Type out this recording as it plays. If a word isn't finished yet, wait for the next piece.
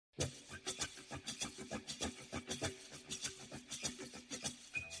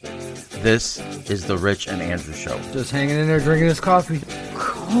This is the Rich and Andrew Show. Just hanging in there drinking his coffee.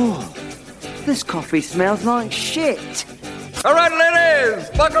 Cool. This coffee smells like shit. All right, ladies,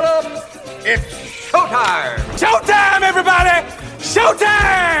 buckle up. It's showtime. Showtime, everybody.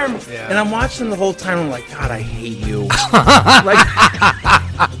 Showtime. Yeah. And I'm watching the whole time. I'm like, God, I hate you.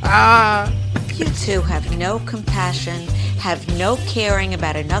 You two have no compassion, have no caring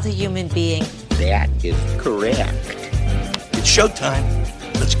about another human being. That is correct. It's showtime.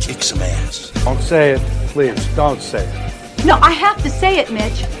 Let's kick some ass. Don't say it, please. Don't say it. No, I have to say it,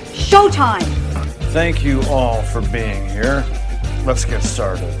 Mitch. Showtime. Thank you all for being here. Let's get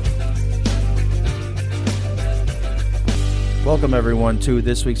started. Welcome, everyone, to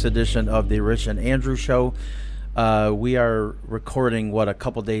this week's edition of the Rich and Andrew Show. We are recording, a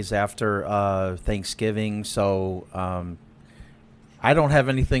couple days after Thanksgiving, so I don't have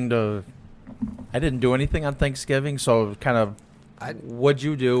anything I didn't do anything on Thanksgiving, so kind of what'd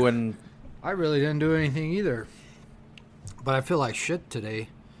you do? And I really didn't do anything either, but I feel like shit today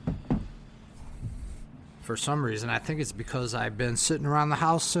for some reason. I think it's because I've been sitting around the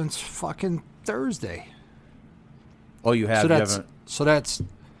house since fucking Thursday. Oh, you have? So that's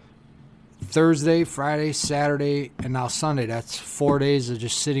Thursday, Friday, Saturday, and now Sunday. That's 4 days of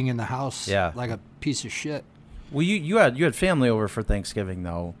just sitting in the house like a piece of shit. Well, you had family over for Thanksgiving,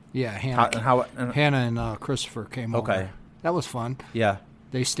 though. Yeah, Hannah and Christopher came over. Okay. That was fun. Yeah.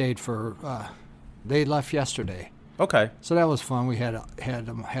 They stayed they left yesterday. Okay. So that was fun. We had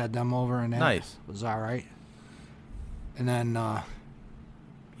them over, and that nice. Was all right. And then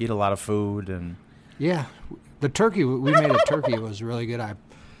eat a lot of food and yeah, the turkey we made a turkey. It was really good.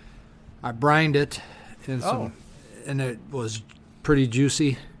 I brined it and it was pretty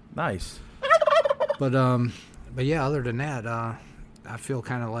juicy. Nice. But yeah, other than that, I feel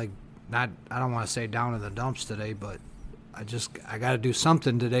kind of like I don't want to say down in the dumps today, but I got to do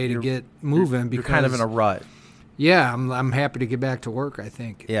something today to get moving because you're kind of in a rut. Yeah, I'm happy to get back to work, I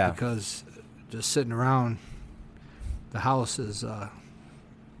think. Yeah. Because just sitting around the house is,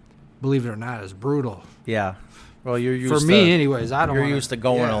 believe it or not, is brutal. Yeah. Well, you're used for me, anyways. You're used to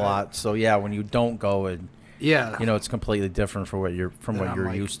going a lot, so yeah. When you don't go, it's completely different from what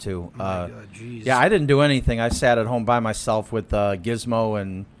you're used to. Oh my God, geez. Yeah, I didn't do anything. I sat at home by myself with Gizmo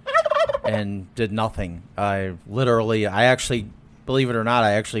and did nothing. I actually, believe it or not,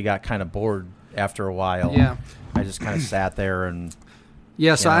 I actually got kind of bored after a while. Yeah. I just kind of sat there and.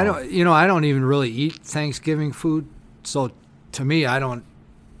 Yeah, so I don't even really eat Thanksgiving food. So to me, I don't.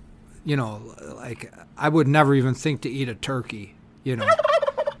 I would never even think to eat a turkey.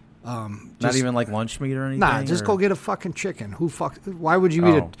 Not even like lunch meat or anything? Nah, just go get a fucking chicken. Why would you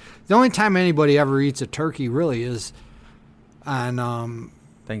eat it? The only time anybody ever eats a turkey really is on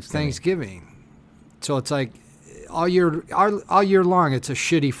Thanksgiving. So it's like all year long it's a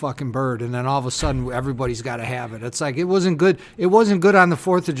shitty fucking bird, and then all of a sudden everybody's got to have it. It's like it wasn't good. It wasn't good on the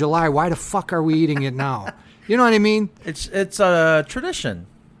 4th of July. Why the fuck are we eating it now? You know what I mean? It's a tradition.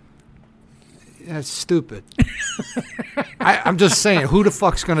 That's stupid. I'm just saying, who the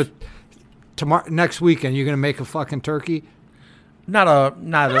fuck's gonna next weekend? You're gonna make a fucking turkey? Not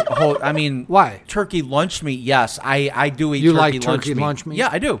a whole. I mean, why turkey lunch meat? Yes, I do eat. You turkey like turkey lunch meat? Yeah,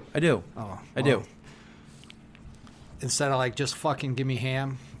 I do. Oh, I do. Instead of like just fucking give me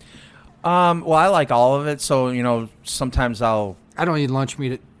ham. Well, I like all of it, so sometimes I don't eat lunch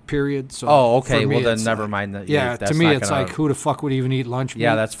meat. Period. So okay. Me, well, then never mind that. Yeah, to me, it's like, who the fuck would even eat lunch meat?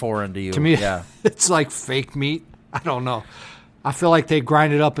 Yeah, that's foreign to you. To me, yeah. It's like fake meat. I don't know. I feel like they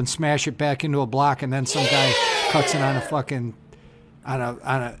grind it up and smash it back into a block, and then some guy cuts it on a fucking, on a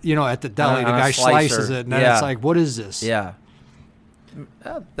at the deli. The guy slices it, and then it's like, what is this? Yeah.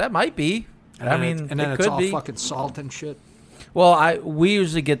 That might be. And then it it's could all be. fucking salt and shit. Well, we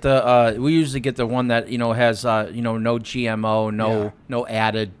usually get the one that has no GMO, no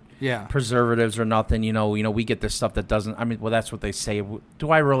added. Yeah. Preservatives or nothing, we get this stuff that doesn't. I mean, well, that's what they say. Do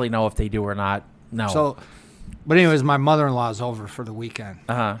I really know if they do or not? No. So, but anyways, my mother-in-law's over for the weekend.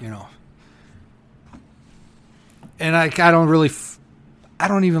 And I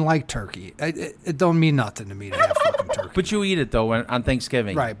don't even like turkey. It don't mean nothing to me to have fucking turkey. But you eat it though on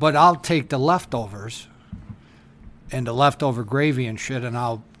Thanksgiving, right? But I'll take the leftovers and the leftover gravy and shit, and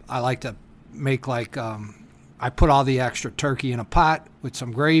I like to make like I put all the extra turkey in a pot with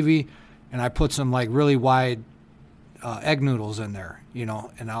some gravy, and I put some like really wide egg noodles in there,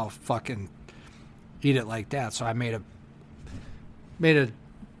 and I'll fucking eat it like that. So I made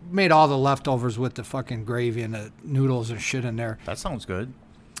all the leftovers with the fucking gravy and the noodles and shit in there. That sounds good.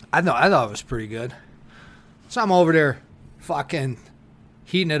 I thought it was pretty good. So I'm over there fucking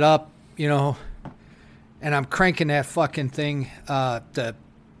heating it up, and I'm cranking that fucking thing, the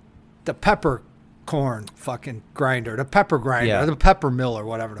the peppercorn fucking grinder, the pepper grinder, Yeah. the pepper mill or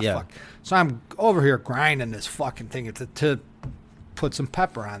whatever the Yeah. fuck. So I'm over here grinding this fucking thing to put some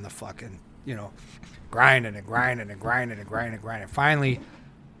pepper on the fucking, grinding and grinding and grinding and grinding and grinding. Finally,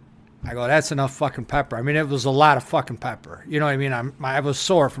 I go, that's enough fucking pepper. I mean, it was a lot of fucking pepper. You know what I mean? I was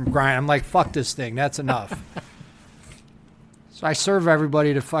sore from grinding. I'm like, fuck this thing. That's enough. So I serve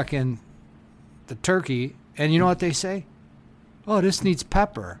everybody the turkey, and you know what they say? Oh, this needs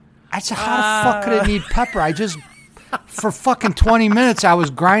pepper. I said, how the fuck could it need pepper? I just, for fucking 20 minutes, I was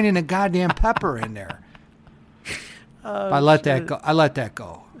grinding a goddamn pepper in there. I let that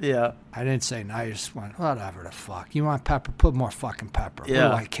go. Yeah. I didn't say no. I just went, whatever the fuck. You want pepper? Put more fucking pepper. Yeah.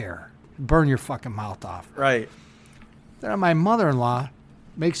 What do I care? Burn your fucking mouth off. Right. Then my mother-in-law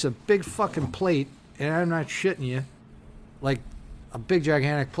makes a big fucking plate, and I'm not shitting you, like a big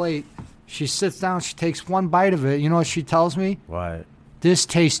gigantic plate. She sits down, she takes one bite of it. You know what she tells me? What? This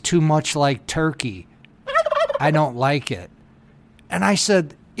tastes too much like turkey. I don't like it. And I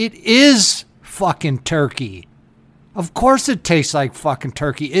said, it is fucking turkey. Of course it tastes like fucking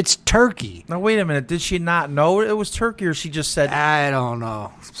turkey. It's turkey. Now, wait a minute. Did she not know it was turkey, or she just said... I don't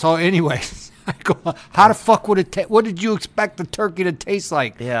know. So anyway, I go, how the fuck would it taste? What did you expect the turkey to taste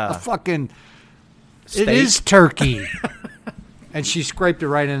like? Yeah. A fucking... Steak? It is turkey. And she scraped it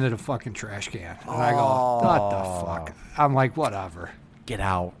right into the fucking trash can. And I go, what the fuck? I'm like, whatever. Get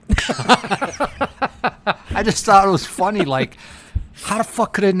out. I just thought it was funny. Like, how the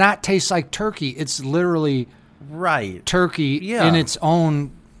fuck could it not taste like turkey? It's literally... Right. Turkey in its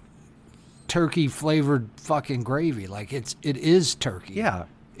own turkey flavored fucking gravy. Like it is turkey. Yeah.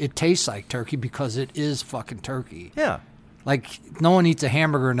 It tastes like turkey because it is fucking turkey. Yeah. Like no one eats a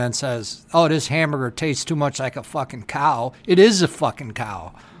hamburger and then says, "Oh, this hamburger tastes too much like a fucking cow." It is a fucking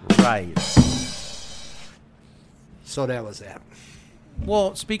cow. Right. So that was that.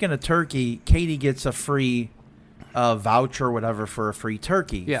 Well, speaking of turkey, Katie gets a free voucher or whatever for a free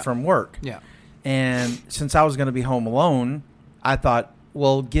turkey from work. Yeah. And since I was going to be home alone, I thought,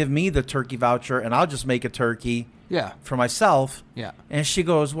 well, give me the turkey voucher and I'll just make a turkey for myself. Yeah. And she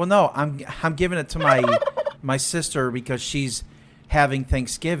goes, well, no, I'm giving it to my sister because she's having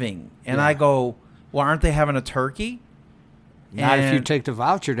Thanksgiving. And I go, well, aren't they having a turkey? Not if you take the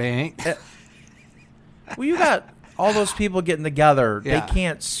voucher, they ain't. Well, you got all those people getting together. Yeah. They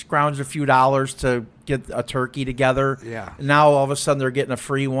can't scrounge a few dollars to get a turkey together. Yeah. Now all of a sudden they're getting a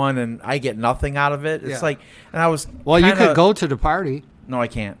free one and I get nothing out of it. It's like, and I was... Well, you could go to the party. No, I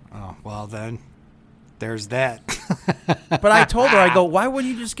can't. Oh, well then, there's that. But I told her, I go, why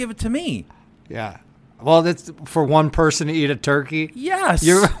wouldn't you just give it to me? Yeah. Well, that's for one person to eat a turkey? Yes.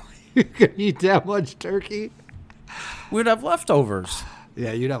 You can eat that much turkey? We'd have leftovers.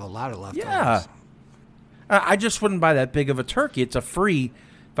 Yeah, you'd have a lot of leftovers. Yeah. I just wouldn't buy that big of a turkey. It's a free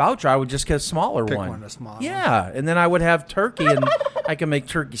voucher. I would just get a smaller Pick one. one of the small Yeah, and then I would have turkey, and I can make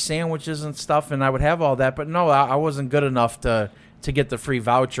turkey sandwiches and stuff, and I would have all that. But no, I wasn't good enough to get the free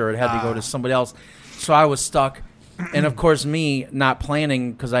voucher. It had to go to somebody else. So I was stuck. And, of course, me not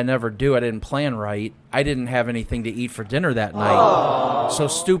planning, because I never do. I didn't plan right. I didn't have anything to eat for dinner that night. So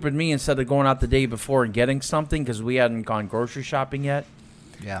stupid me, instead of going out the day before and getting something, because we hadn't gone grocery shopping yet,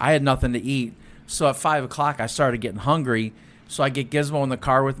 I had nothing to eat. So at 5 o'clock, I started getting hungry. So I get Gizmo in the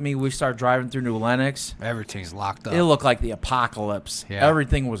car with me. We start driving through New Lenox. Everything's locked up. It looked like the apocalypse. Yeah.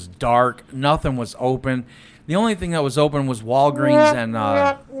 Everything was dark. Nothing was open. The only thing that was open was Walgreens and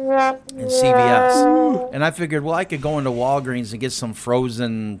CVS. And I figured, well, I could go into Walgreens and get some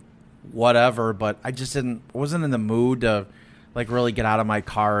frozen whatever, but I just wasn't in the mood to like really get out of my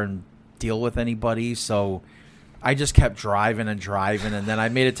car and deal with anybody. So I just kept driving, and then I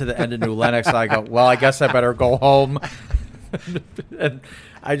made it to the end of New Lenox, and I go, well, I guess I better go home. And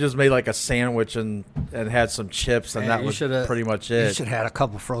I just made like a sandwich and had some chips, and that was pretty much it. You should have had a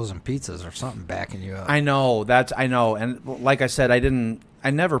couple frozen pizzas or something backing you up. I know. And like I said,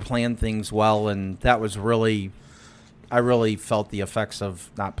 I never planned things well, and that was really, I really felt the effects of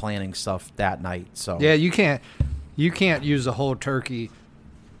not planning stuff that night. So yeah, you can't use the whole turkey.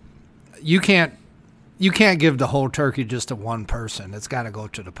 You can't give the whole turkey just to one person. It's got to go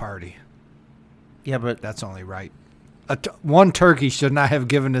to the party. Yeah, but that's only right. One turkey should not have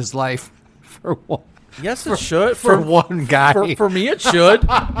given his life for one. Yes, it should. For one guy. For me, it should.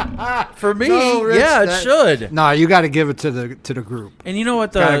 For me, no, Rich, it should. No, you got to give it to the group. And you know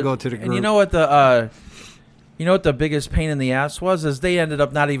what? Gotta go to the group. And you know what the biggest pain in the ass was? Is they ended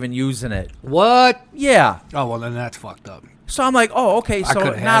up not even using it. What? Yeah. Oh, well, then that's fucked up. So I'm like, oh, okay.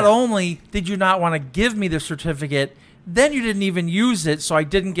 So not only did you not want to give me the certificate, then you didn't even use it, so I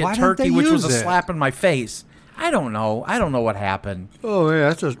didn't get turkey, which was a slap in my face. I don't know. I don't know what happened. Oh,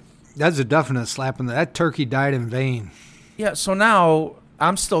 yeah, That's a definite slap in that turkey died in vain. Yeah, so now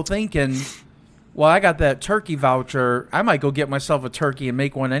I'm still thinking, well, I got that turkey voucher. I might go get myself a turkey and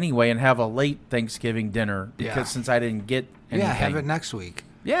make one anyway and have a late Thanksgiving dinner because since I didn't get anything. Yeah, have it next week.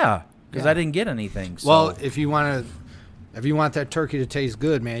 Yeah, because I didn't get anything. So. Well, if you want that turkey to taste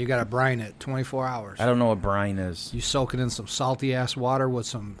good, man, you got to brine it 24 hours. I don't know what brine is. You soak it in some salty-ass water with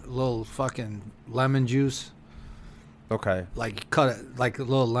some little fucking lemon juice. Okay. Like, cut it like a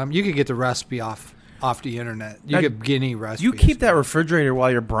little lemon. You could get the recipe off the internet. You could get any recipe. You keep that refrigerator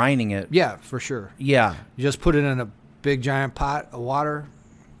while you're brining it. Yeah, for sure. Yeah. You just put it in a big giant pot of water,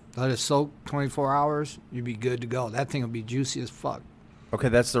 let it soak 24 hours, you'd be good to go. That thing will be juicy as fuck. Okay,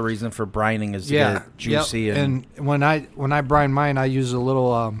 that's the reason for brining is to get it juicy. Yep. And when I brine mine, I use a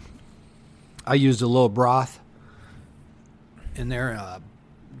little broth in there,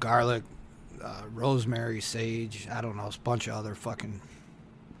 garlic, rosemary, sage, I don't know, a bunch of other fucking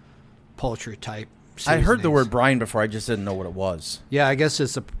poultry type seasonings. I heard the word brine before, I just didn't know what it was. Yeah, I guess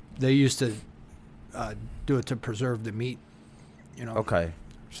they used to do it to preserve the meat, Okay. or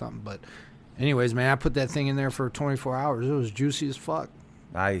something. But anyways, man, I put that thing in there for 24 hours. It was juicy as fuck.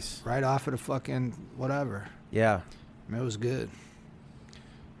 Nice. Right off of the fucking whatever. Yeah. I mean, it was good.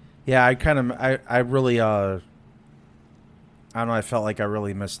 Yeah, I really, I don't know, I felt like I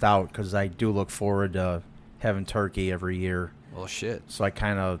really missed out because I do look forward to having turkey every year. Well, shit. So I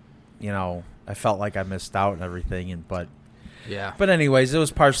kind of, I felt like I missed out and everything. Yeah. But anyways, it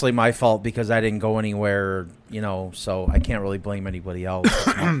was partially my fault because I didn't go anywhere, so I can't really blame anybody else.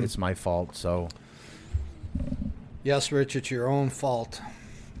 It's my fault, so. Yes, Rich, it's your own fault.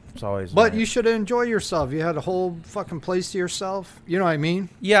 It's always. But you should enjoy yourself. You had a whole fucking place to yourself. You know what I mean?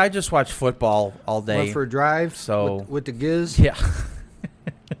 Yeah, I just watched football all day. Went for a drive So with the Giz. Yeah.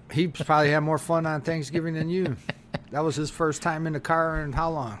 He probably had more fun on Thanksgiving than you. That was his first time in the car in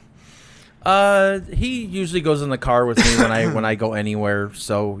how long? He usually goes in the car with me when I go anywhere.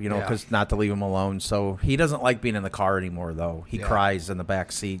 So because not to leave him alone. So he doesn't like being in the car anymore, though. He cries in the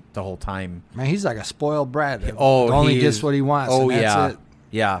back seat the whole time. Man, he's like a spoiled brat. Oh, only gets what he wants. Oh, and that's it.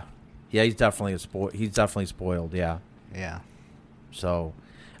 Yeah. He's definitely spoiled. Yeah. Yeah. So,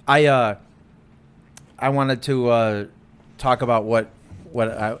 I wanted to talk about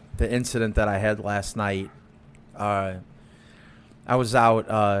the incident that I had last night. I was out,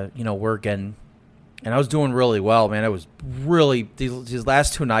 working, and I was doing really well, man. I was really these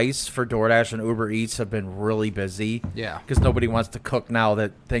last 2 nights for DoorDash and Uber Eats have been really busy. Yeah, because nobody wants to cook now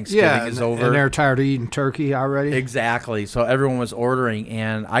that Thanksgiving is over, and they're tired of eating turkey already. Exactly. So everyone was ordering,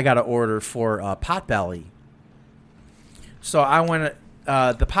 and I got an order for Potbelly. So I went.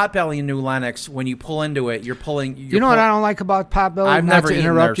 The Potbelly in New Lenox, when you pull into it, you're pulling. You know what I don't like about Potbelly? I've Not never to eaten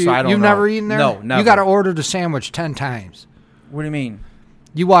interrupt there, you. so I don't You've know. never eaten there? No, never. You got to order the sandwich 10 times. What do you mean?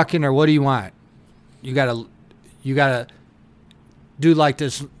 You walk in there. What do you want? You gotta do like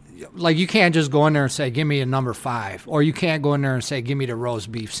this. Like you can't just go in there and say, "Give me a number 5," or you can't go in there and say, "Give me the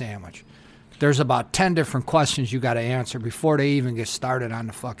roast beef sandwich." There's about 10 different questions you got to answer before they even get started on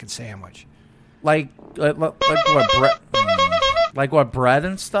the fucking sandwich. Like what bread? Like what, bread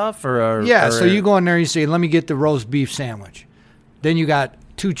and stuff, or yeah. So you go in there and you say, "Let me get the roast beef sandwich." Then you got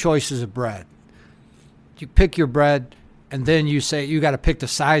 2 choices of bread. You pick your bread. And then you say you got to pick the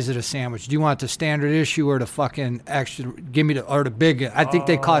size of the sandwich. Do you want the standard issue or the fucking extra? Give me the big. I think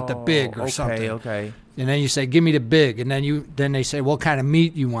they call it the big or something. Okay. And then you say, give me the big. And then they say, what kind of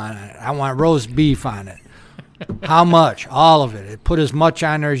meat you want on it? I want roast beef on it. How much? All of it. Put as much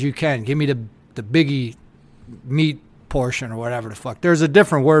on there as you can. Give me the biggie meat portion or whatever the fuck. There's a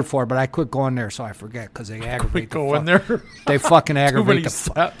different word for it, but I quit going there so I forget because they aggravate the fuck. There. They fucking aggravate too many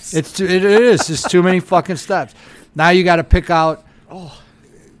steps. It is. It's too many fucking steps. Now you got to pick out.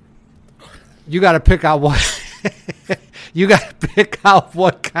 You got to pick out what. You got to pick out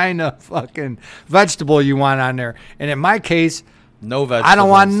what kind of fucking vegetable you want on there. And in my case, no vegetables. I don't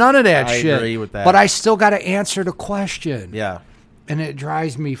want none of that shit. I agree with that. But I still got to answer the question. Yeah. And it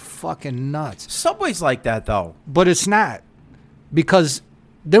drives me fucking nuts. Subway's like that though. But it's not, because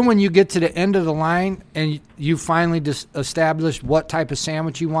then when you get to the end of the line and you finally establish what type of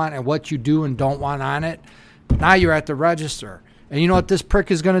sandwich you want and what you do and don't want on it. Now you're at the register. And you know what this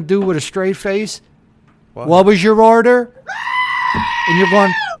prick is going to do with a straight face? What was your order? And you're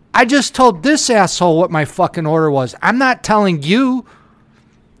going, I just told this asshole what my fucking order was. I'm not telling you.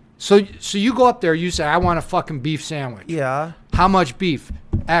 So you go up there, you say, I want a fucking beef sandwich. Yeah. How much beef?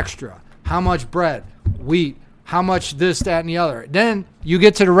 Extra. How much bread? Wheat. How much this, that, and the other. Then you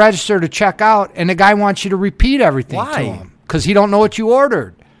get to the register to check out, and the guy wants you to repeat everything to him because he don't know what you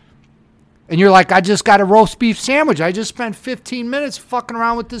ordered. And you're like, I just got a roast beef sandwich. I just spent 15 minutes fucking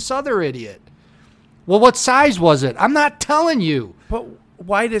around with this other idiot. Well, what size was it? I'm not telling you. But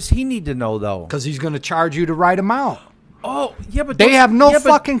why does he need to know, though? Because he's going to charge you the right amount. Oh, yeah, but they have no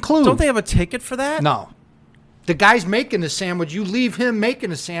fucking clue. Don't they have a ticket for that? No. The guy's making the sandwich. You leave him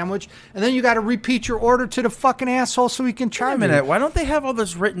making a sandwich, and then you got to repeat your order to the fucking asshole so he can charge you. Wait a minute. Why don't they have all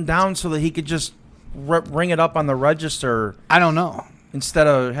this written down so that he could just ring it up on the register? I don't know. Instead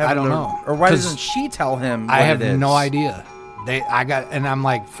of having I don't know. Or why doesn't she tell him what I have it is? no idea. And I'm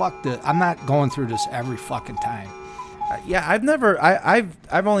like, fuck this. I'm not going through this every fucking time. Yeah,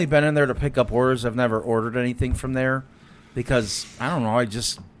 I've only been in there to pick up orders. I've never ordered anything from there because I don't know. I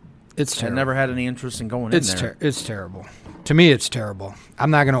never had any interest in going in there. It's terrible. To me, it's terrible.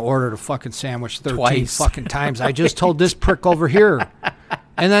 I'm not going to order the fucking sandwich 13 fucking times. I just told this prick over here.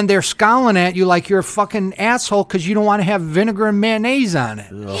 And then they're scowling at you like you're a fucking asshole because you don't want to have vinegar and mayonnaise on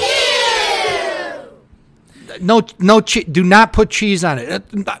it. No, do not put cheese on it.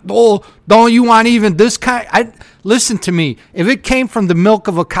 Oh, don't you want even this kind? Listen to me. If it came from the milk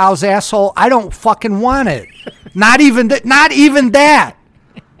of a cow's asshole, I don't fucking want it. Not even that.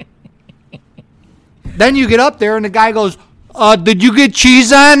 Then you get up there and the guy goes, did you get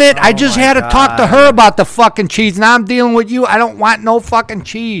cheese on it? I just had to talk to her about the fucking cheese. Now I'm dealing with you. I don't want no fucking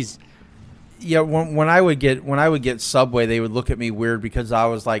cheese. Yeah, when I would get Subway, they would look at me weird because I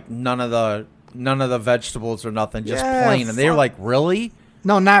was like none of the vegetables or nothing, just plain. And they were like, "Really?"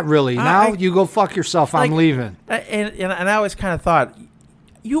 No, not really. Now you go fuck yourself. I'm leaving. And I always kind of thought,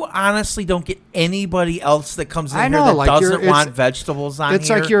 you honestly don't get anybody else that comes in here that doesn't want vegetables on It's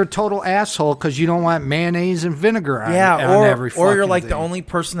here. like you're a total asshole because you don't want mayonnaise and vinegar on every fucking or you're like thing. the only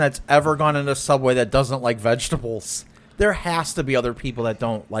person that's ever gone into Subway that doesn't like vegetables. There has to be other people that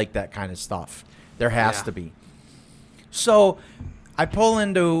don't like that kind of stuff. There has to be. So I pull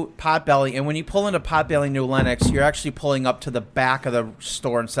into Potbelly, and when you pull into Potbelly New Lenox, you're actually pulling up to the back of the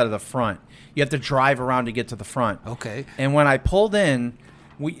store instead of the front. You have to drive around to get to the front. Okay. And when I pulled in,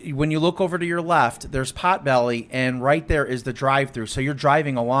 when you look over to your left, there's Potbelly, and right there is the drive-thru. So you're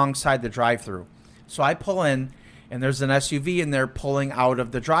driving alongside the drive-thru. So I pull in, and there's an SUV in there pulling out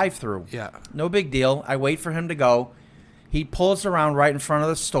of the drive-thru. Yeah. No big deal. I wait for him to go. He pulls around right in front of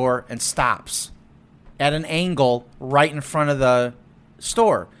the store and stops at an angle right in front of the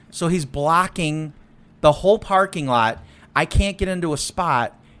store. So he's blocking the whole parking lot. I can't get into a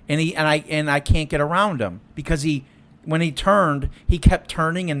spot, and I can't get around him because when he turned, he kept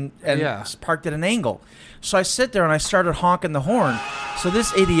turning and parked at an angle. So I sit there and I started honking the horn. So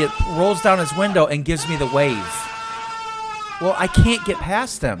this idiot rolls down his window and gives me the wave. Well, I can't get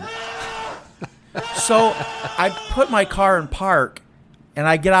past him. So I put my car in park, and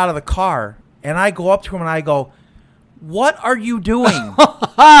I get out of the car, and I go up to him and I go, "What are you doing?"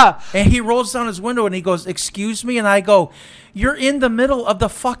 And he rolls down his window and he goes, "Excuse me?" And I go, "You're in the middle of the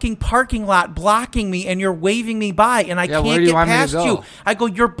fucking parking lot blocking me, and you're waving me by, and I can't get past you." I go,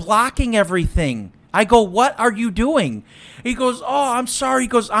 "You're blocking everything." I go, "What are you doing?" He goes, "Oh, I'm sorry." He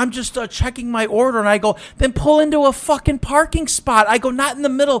goes, "I'm just checking my order." And I go, "Then pull into a fucking parking spot." I go, "Not in the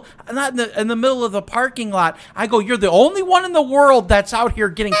middle, not in the middle of the parking lot." I go, "You're the only one in the world that's out here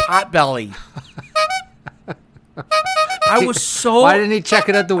getting Potbelly." I was so... Why didn't he check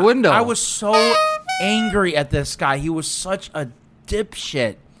it at the window? I was so angry at this guy. He was such a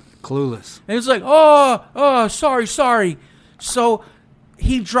dipshit. Clueless. And he was like, oh, sorry. So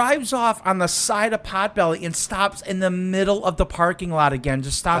he drives off on the side of Potbelly and stops in the middle of the parking lot again.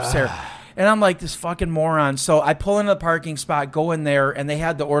 Just stops there. And I'm like, this fucking moron. So I pull into the parking spot, go in there, and they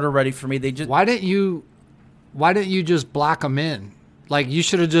had the order ready for me. They just... Why didn't you just block him in? Like, you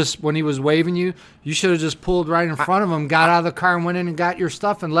should have just, when he was waving you, you should have just pulled right in front of him, got out of the car and went in and got your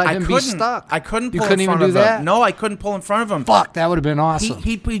stuff and let him be stuck. I couldn't pull in front of him. You couldn't even do that? No, I couldn't pull in front of him. Fuck, that would have been awesome.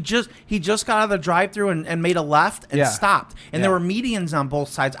 He just got out of the drive-thru and made a left and stopped. And there were medians on both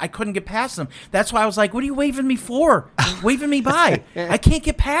sides. I couldn't get past them. That's why I was like, what are you waving me for? Waving me by. I can't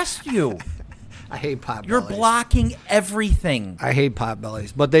get past you. I hate Potbellies. You're blocking everything. I hate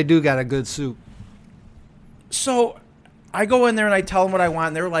Potbellies, but they do got a good soup. So I go in there and I tell them what I want.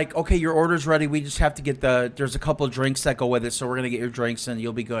 And they're like, okay, your order's ready. We just have to get there's a couple of drinks that go with it. So we're going to get your drinks and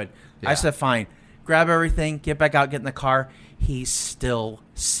you'll be good. Yeah. I said, fine. Grab everything, get back out, get in the car. He's still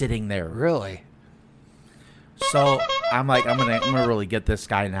sitting there. Really? So I'm like, I'm gonna really get this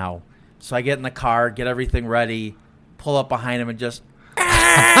guy now. So I get in the car, get everything ready, pull up behind him and just...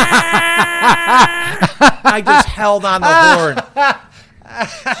 I just held on the horn.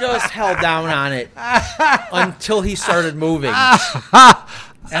 Just held down on it until he started moving.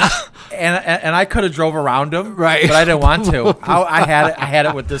 And And I could have drove around him, right? But I didn't want to. I had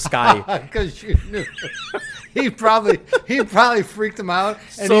it with this guy because you knew he probably freaked him out,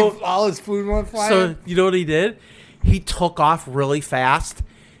 and all his food went flying. So you know what he did? He took off really fast,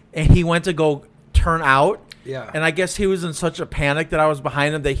 and he went to go turn out. Yeah. And I guess he was in such a panic that I was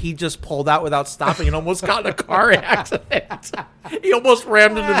behind him that he just pulled out without stopping and almost got in a car accident. He almost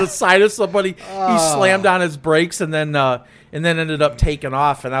rammed into the side of somebody. He slammed on his brakes and then ended up taking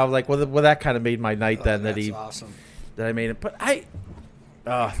off. And I was like, well, that kind of made my night then. That's awesome. That I made it. But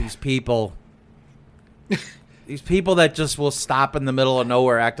these people. These people that just will stop in the middle of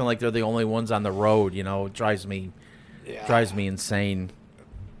nowhere acting like they're the only ones on the road, it drives me insane.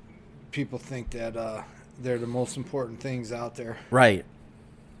 People think that they're the most important things out there. Right.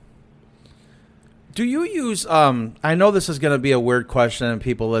 Do you use I know this is going to be a weird question and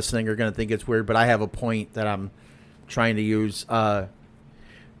people listening are going to think it's weird, but I have a point that I'm trying to use. Does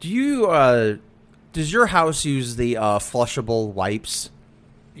your house use the flushable wipes?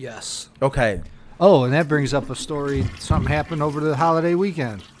 Yes. Okay. Oh, and that brings up a story. Something happened over the holiday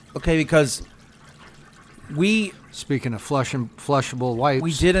weekend. Okay, because speaking of flushable wipes,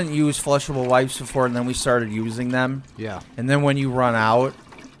 we didn't use flushable wipes before, and then we started using them. Yeah. And then when you run out,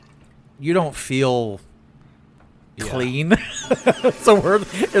 you don't feel clean. It's a word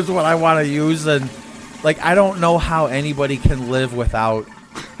is what I want to use, and I don't know how anybody can live without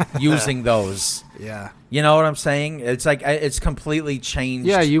using those. Yeah. You know what I'm saying? It's like it's completely changed.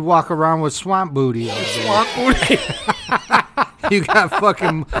 Yeah, you walk around with swamp booty. Swamp booty. You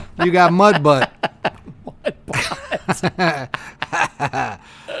got mud butt.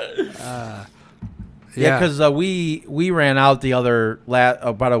 Yeah, because we ran out the other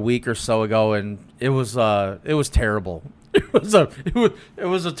about a week or so ago, and it was terrible. It was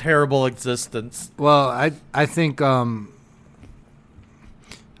a terrible existence. Well, I think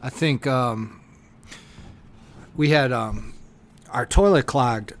we had our toilet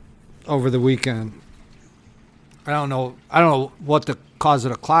clogged over the weekend. I don't know what the cause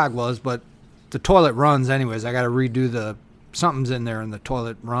of the clog was, but the toilet runs anyways. I got to redo something's in there and the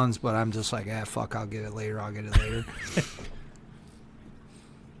toilet runs, but I'm just like, fuck, I'll get it later.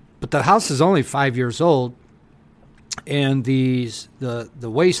 But the house is only 5 years old, and the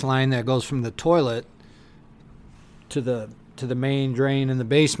waste line that goes from the toilet to the main drain in the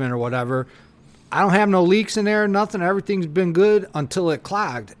basement or whatever, I don't have no leaks in there, nothing. Everything's been good until it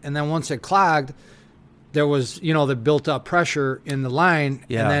clogged. And then once it clogged, there was, the built up pressure in the line.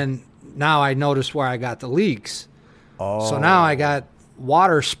 Yeah. And then now I noticed where I got the leaks. Oh. So now I got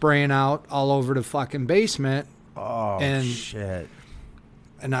water spraying out all over the fucking basement. Oh, shit.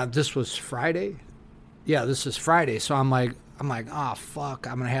 And now this was Friday. Yeah, this is Friday. So I'm like, oh fuck,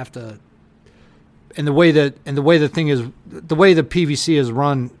 I'm gonna have to. And the way the PVC is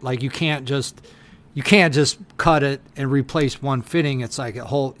run, like you can't just cut it and replace one fitting. It's like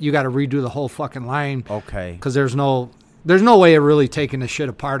you got to redo the whole fucking line. Okay. Because there's no way of really taking the shit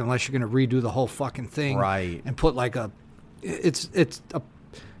apart unless you're gonna redo the whole fucking thing. Right. And put it's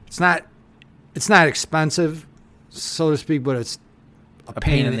not expensive, so to speak, but it's a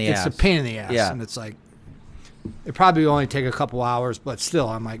pain in the ass. It's a pain in the ass. Yeah. And it's like, it probably only take a couple hours, but still,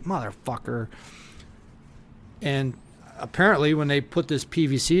 I'm like, motherfucker. And apparently when they put this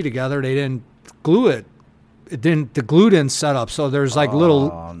PVC together, they didn't glue it. The glue didn't set up, so there's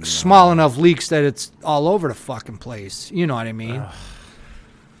small enough leaks that it's all over the fucking place. You know what I mean?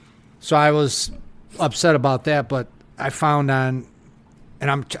 So I was upset about that, but I found I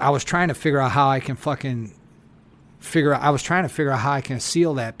was trying to figure out how I can seal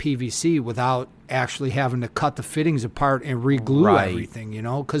that PVC without actually having to cut the fittings apart and re-glue everything,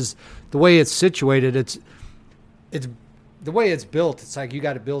 because the way it's situated, it's the way it's built. It's like you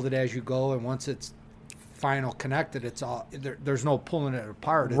got to build it as you go, and once it's final connected, it's all there's no pulling it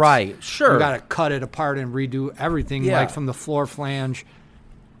apart. Sure. You got to cut it apart and redo everything, like from the floor flange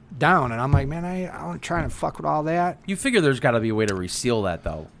down. And I'm like, man, I'm trying to fuck with all that. You figure there's got to be a way to reseal that,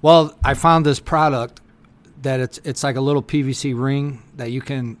 though. Well, I found this product that it's like a little PVC ring that you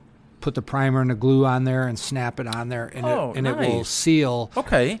can put the primer and the glue on there and snap it on there, and it will seal.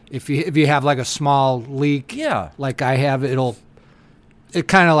 Okay. If you have like a small leak, like I have, it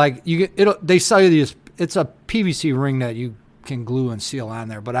kind of like they sell you these. It's a PVC ring that you can glue and seal on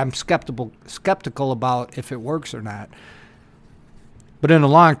there, but I'm skeptical about if it works or not. But in the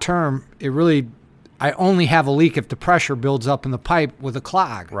long term, I only have a leak if the pressure builds up in the pipe with a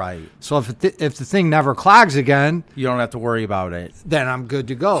clog. Right. So if the thing never clogs again, you don't have to worry about it. Then I'm good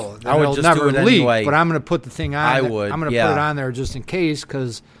to go. I would just never do it leak, anyway. But I'm going to put the thing on. I would. I'm going to put it on there just in case,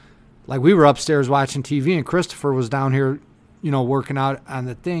 because like we were upstairs watching TV and Christopher was down here, working out on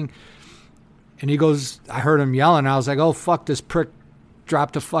the thing, And he goes, I heard him yelling. I was like, oh, fuck, this prick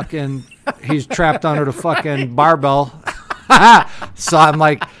dropped a fucking, he's trapped under the fucking barbell. So I'm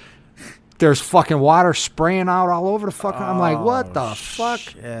like, there's fucking water spraying out all over the fucking, I'm like, what the fuck?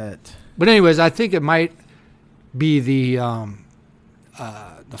 Shit. But anyways, I think it might be the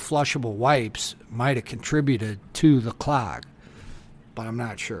flushable wipes might have contributed to the clog, but I'm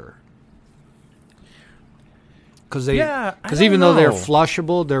not sure. Because even though they're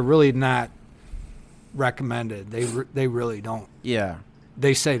flushable, they're really not recommended. They really don't. Yeah.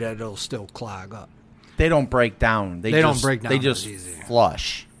 They say that it'll still clog up. They don't break down. They don't break down. They just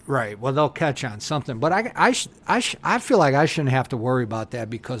flush. Right. Well, they'll catch on something. But I feel like I shouldn't have to worry about that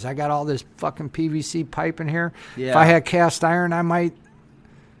because I got all this fucking PVC pipe in here. Yeah. If I had cast iron, I might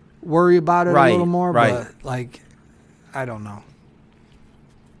worry about it a little more. Right. But, like, I don't know.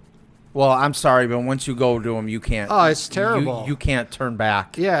 Well, I'm sorry, but once you go to them, you can't. Oh, it's terrible. You can't turn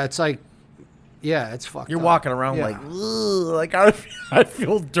back. Yeah, it's like, it's fucked You're up. walking around like I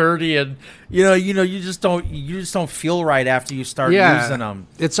feel dirty, and you just don't feel right after you start using them.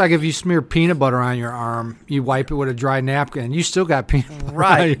 It's like if you smear peanut butter on your arm, you wipe it with a dry napkin, you still got peanut butter.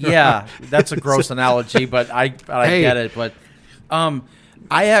 Right? Yeah, that's a gross analogy, but I get it. But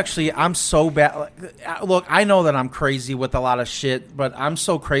I'm so bad. Look, I know that I'm crazy with a lot of shit, but I'm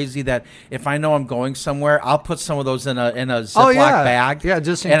so crazy that if I know I'm going somewhere, I'll put some of those in a Ziploc bag. Yeah,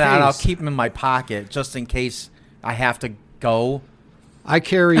 just in case. And I'll keep them in my pocket just in case I have to go. I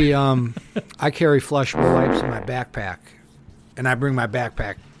carry flushable wipes in my backpack, and I bring my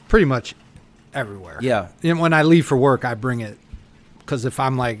backpack pretty much everywhere. Yeah. And when I leave for work, I bring it because if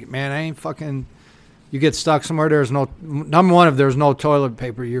I'm like, man, I ain't fucking. You get stuck somewhere, there's no toilet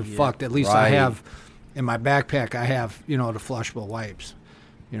paper, you're fucked. At least I have, in my backpack, I have, the flushable wipes,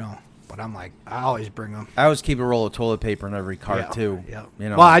 But I'm like, I always bring them. I always keep a roll of toilet paper in every cart too. Yeah.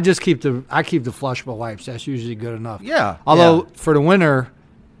 Well, I just keep the flushable wipes. That's usually good enough. Yeah. Although for the winter,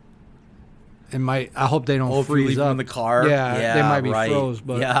 I hope they don't freeze up in the car. Yeah, they might be froze.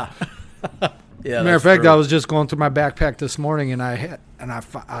 But yeah. Yeah. Matter of fact, I was just going through my backpack this morning, and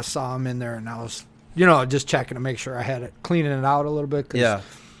I saw them in there, and I was. Just checking to make sure I had it, cleaning it out a little bit. Yeah.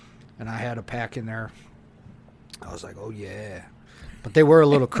 And I had a pack in there. I was like, oh, yeah. But they were a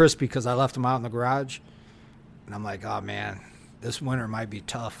little crispy because I left them out in the garage. And I'm like, oh, man, this winter might be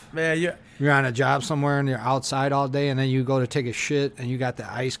tough. Man, you're on a job somewhere and you're outside all day, and then you go to take a shit, and you got the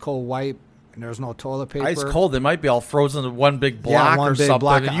ice cold wipe, and there's no toilet paper. Ice cold. They might be all frozen in one big block one or big something.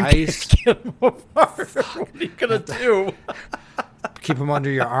 block of ice. Get them apart. What are you going to do? Keep them under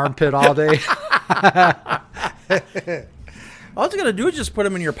your armpit all day. All you're gonna do is just put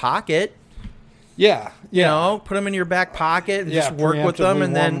them in your pocket. Yeah, put them in your back pocket and just work with them,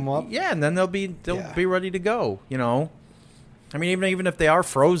 and then and then they'll be ready to go. I mean, even if they are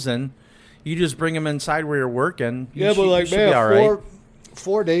frozen, you just bring them inside where you're working. But like, man, be all right.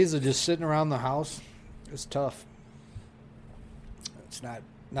 4 days of just sitting around the house, it's tough. It's not.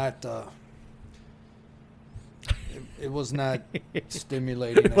 It was not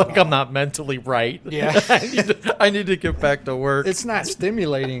stimulating. Look, I'm not mentally right. Yeah. I need to get back to work. It's not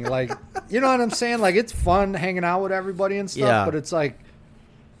stimulating. Like, you know what I'm saying? Like, it's fun hanging out with everybody and stuff, but it's like,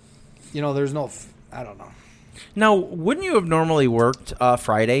 there's no, I don't know. Now, wouldn't you have normally worked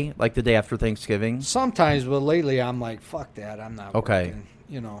Friday, like the day after Thanksgiving? Sometimes, but lately I'm like, fuck that. I'm not working,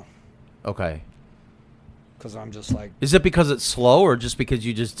 Okay. Because I'm just like. Is it because it's slow or just because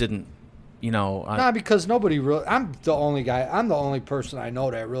you just didn't? Not because nobody really. I'm the only guy. I'm the only person I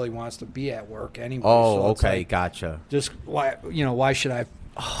know that really wants to be at work anyway. Oh, so okay, like, gotcha. Just why? Why should I?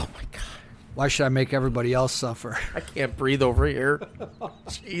 Oh my god! Why should I make everybody else suffer? I can't breathe over here.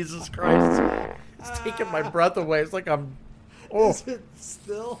 Jesus Christ! It's taking my breath away. It's like I'm. Oh, is it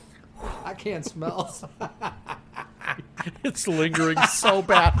still? I can't smell. It's lingering so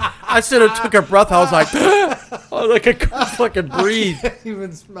bad. I should have took a breath. I was like, like I couldn't fucking breathe. I can't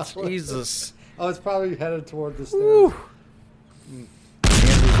even smell Jesus. it. Oh, it's probably headed toward the stairs.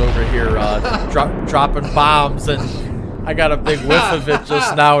 Andrew's over here dropping bombs, and I got a big whiff of it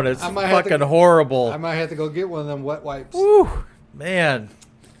just now, and it's fucking horrible. I might have to go get one of them wet wipes. Woo, man,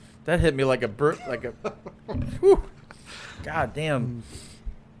 that hit me like a whew. God damn.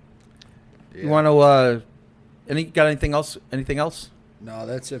 Yeah. You want to? Got anything else? Anything else? No,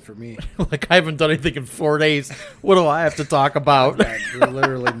 that's it for me. Like, I haven't done anything in 4 days. What do I have to talk about?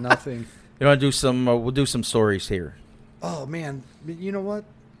 Literally nothing. You want to do some? We'll do some stories here. Oh man, you know what?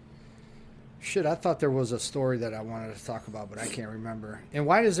 Shit, I thought there was a story that I wanted to talk about, but I can't remember. And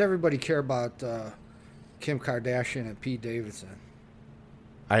why does everybody care about Kim Kardashian and Pete Davidson?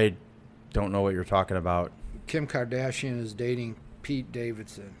 I don't know what you're talking about. Kim Kardashian is dating Pete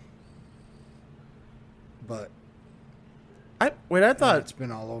Davidson. but I thought it's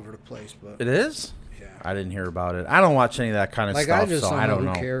been all over the place. But it is. Yeah, I didn't hear about it. I don't watch any of that kind of stuff, so I don't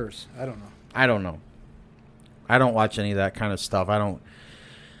know. Who cares? I don't know. I don't know. I don't watch any of that kind of stuff. I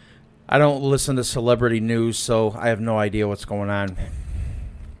don't listen to celebrity news, so I have no idea what's going on.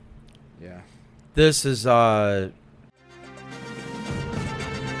 Yeah. This is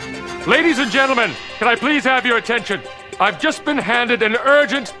Ladies and gentlemen, can I please have your attention? I've just been handed an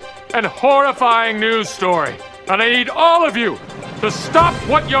urgent and horrifying news story, and I need all of you to stop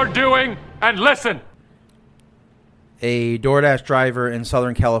what you're doing and listen. a DoorDash driver in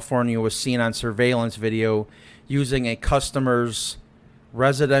Southern California was seen on surveillance video using a customer's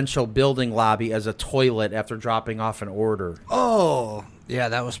residential building lobby as a toilet after dropping off an order. Oh, yeah,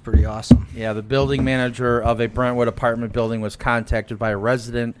 that was pretty awesome. Yeah, the building manager of a Brentwood apartment building was contacted by a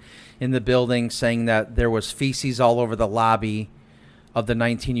resident in the building saying that there was feces all over the lobby of the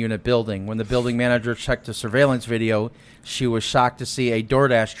 19-unit building. When the building manager checked the surveillance video, she was shocked to see a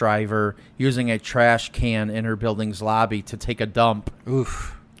DoorDash driver using a trash can in her building's lobby to take a dump.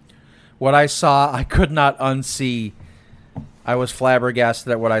 Oof. What I saw, I could not unsee. I was flabbergasted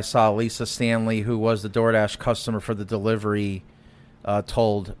at what I saw. Lisa Stanley, who was the DoorDash customer for the delivery,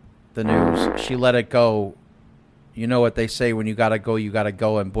 told the news. She let it go. You know what they say, when you gotta go,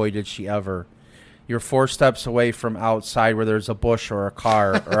 and boy, did she ever. You're 4 steps away from outside where there's a bush or a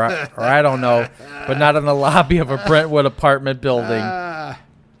car, or I don't know, but not in the lobby of a Brentwood apartment building.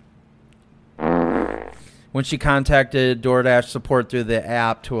 When she contacted DoorDash support through the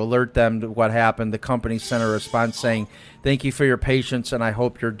app to alert them to what happened, the company sent a response saying, "Thank you for your patience, and I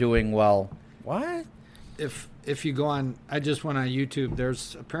hope you're doing well." What? If you go on, I just went on YouTube.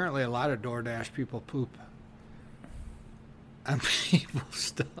 There's apparently a lot of DoorDash people poop on people's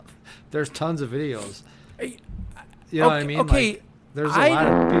stuff. There's tons of videos. You know what I mean? Okay, like, there's a lot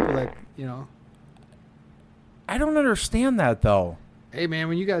of people that, you know. I don't understand that, though. Hey, man,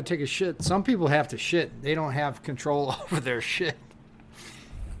 when you got to take a shit, some people have to shit. They don't have control over their shit.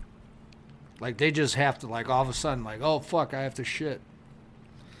 Like, they just have to, like, all of a sudden, like, oh, fuck, I have to shit.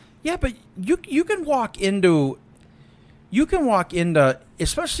 Yeah, but you can walk into,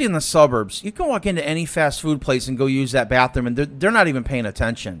 especially in the suburbs, you can walk into any fast food place and go use that bathroom, and they're not even paying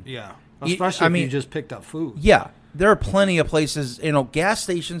attention. Yeah, especially if you just picked up food. Yeah, there are plenty of places, gas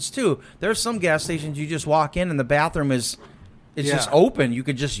stations too. There are some gas stations you just walk in and the bathroom is just open. You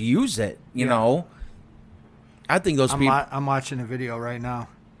could just use it, you know. I think those people... I'm watching a video right now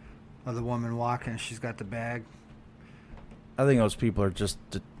of the woman walking. She's got the bag. I think those people are just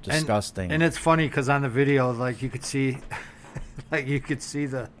disgusting. And it's funny because on the video, like, you could see, you could see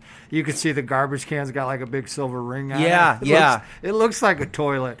the garbage can's got like a big silver ring on it. It looks like a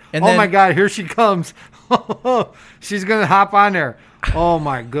toilet. And my God, here she comes. She's gonna hop on there. Oh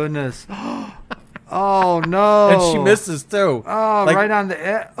my goodness. Oh no. And she misses too. Oh, like, right on the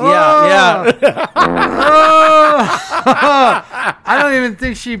edge. Yeah. I don't even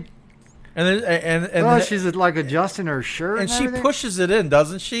think she. And she's like adjusting her shirt, and she pushes it in,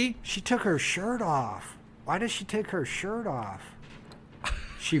 doesn't she? She took her shirt off. Why does she take her shirt off?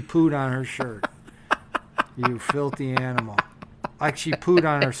 She pooed on her shirt. You filthy animal! Like she pooed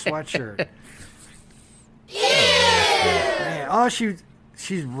on her sweatshirt. Man, oh,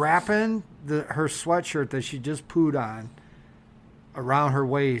 she's wrapping her sweatshirt that she just pooed on around her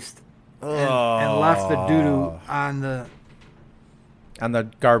waist, and left the doo-doo on the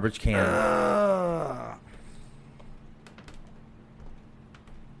garbage can.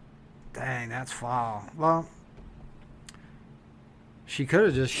 Dang, that's foul. Well, she could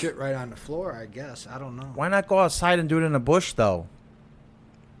have just shit right on the floor, I guess. I don't know. Why not go outside and do it in a bush, though?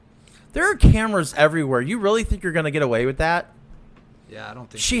 There are cameras everywhere. You really think you're going to get away with that? Yeah, I don't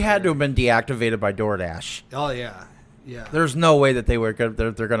think she had to have been deactivated by DoorDash. Oh, yeah. Yeah. There's no way that they're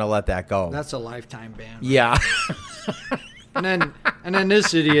going to let that go. That's a lifetime ban. Right? Yeah. And then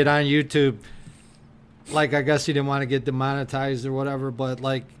this idiot on YouTube, like, I guess he didn't want to get demonetized or whatever, but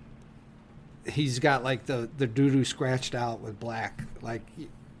like he's got like the doo-doo scratched out with black. Like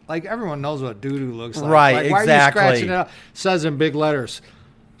everyone knows what doo-doo looks like. Right, like, exactly. Why are you scratching it out? Says in big letters,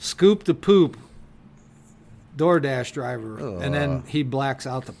 "Scoop the poop, DoorDash driver." Ugh. And then he blacks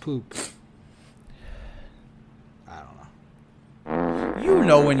out the poop. I don't know. You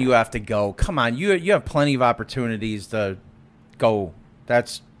know when you have to go. Come on, you have plenty of opportunities to go.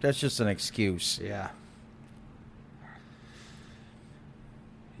 That's just an excuse. Yeah.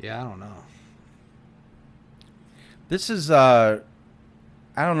 Yeah, I don't know. This is I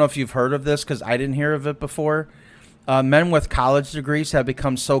don't know if you've heard of this because I didn't hear of it before. Men with college degrees have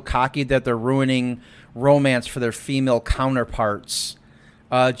become so cocky that they're ruining romance for their female counterparts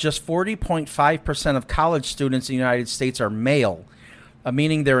Just 40.5% of college students in the United States are male,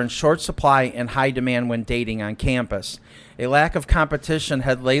 meaning they're in short supply and high demand when dating on campus. A lack of competition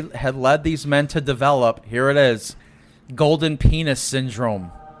had led these men to develop, here it is, golden penis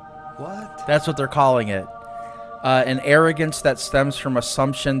syndrome. What? That's what they're calling it. An arrogance that stems from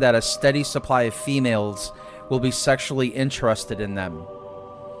assumption that a steady supply of females will be sexually interested in them.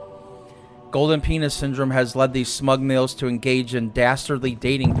 Golden penis syndrome has led these smug males to engage in dastardly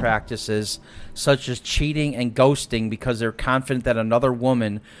dating practices such as cheating and ghosting because they're confident that another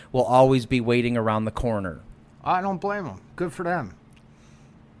woman will always be waiting around the corner. I don't blame them. Good for them.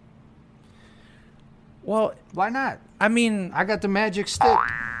 Well, why not? I mean, I got the magic stick.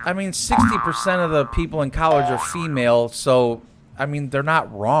 I mean, 60% of the people in college are female, so I mean, they're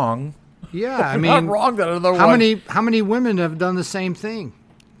not wrong. Yeah, I mean, not wrong that another how many women have done the same thing?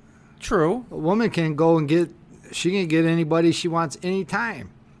 True. A woman can go and she can get anybody she wants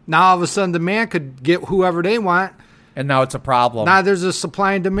anytime. Now all of a sudden the man could get whoever they want. And now it's a problem. Now there's a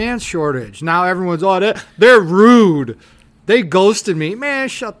supply and demand shortage. Now everyone's, they're rude. They ghosted me. Man,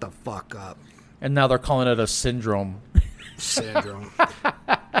 shut the fuck up. And now they're calling it a syndrome. Syndrome.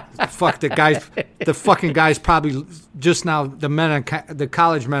 Fuck the guys. The fucking guys probably just now, the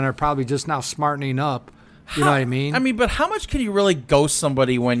college men are probably just now smartening up. You know what I mean? I mean, but how much can you really ghost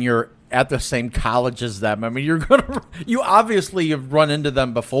somebody when you're at the same college as them? I mean, you obviously have run into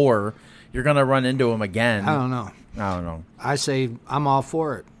them before. You're going to run into them again. I don't know. I say I'm all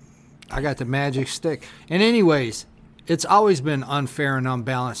for it. I got the magic stick. And anyways, it's always been unfair and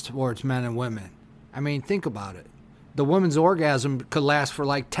unbalanced towards men and women. I mean, think about it. The woman's orgasm could last for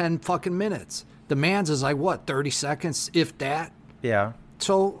like 10 fucking minutes. The man's is like, 30 seconds, if that? Yeah.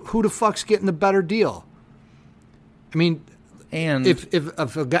 So who the fuck's getting the better deal? I mean, and if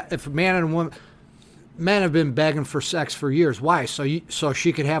a man and a woman, men have been begging for sex for years. Why? So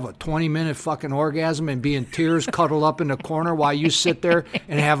she could have a 20-minute fucking orgasm and be in tears, cuddled up in the corner while you sit there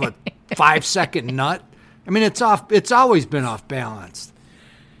and have a 5-second nut. I mean, it's always been off balance.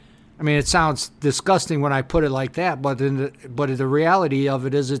 I mean, it sounds disgusting when I put it like that, but the reality of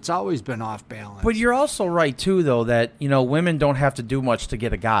it is it's always been off balance. But you're also right, too, though, that, women don't have to do much to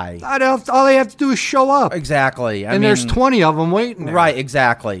get a guy. All they have to do is show up. Exactly. I mean, there's 20 of them waiting there. Right,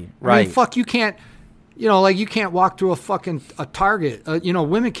 exactly. Right. I mean, fuck, you can't, you can't walk through a Target.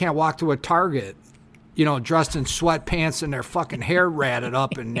 Women can't walk through a Target, dressed in sweatpants and their fucking hair ratted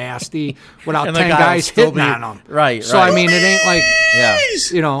up and nasty without 10 guys hitting on them. Right, So, I mean, it ain't like, yeah.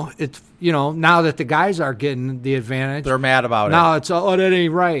 It's, now that the guys are getting the advantage. They're mad about it. Now it's, that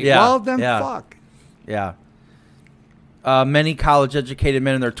ain't right. Yeah. Well, then fuck. Yeah. Many college-educated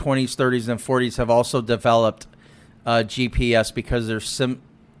men in their 20s, 30s, and 40s have also developed GPS because they're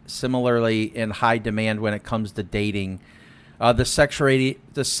similarly in high demand when it comes to dating. The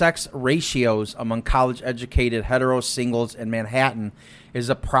sex ratios among college-educated hetero singles in Manhattan is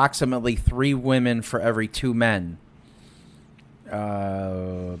approximately 3 women for every 2 men.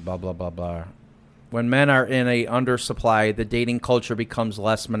 Blah, blah, blah, blah. When men are in a undersupply, the dating culture becomes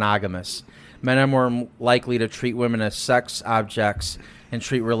less monogamous. Men are more likely to treat women as sex objects and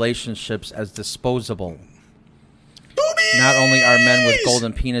treat relationships as disposable. Not only are men with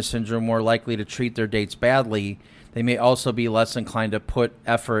golden penis syndrome more likely to treat their dates badly, they may also be less inclined to put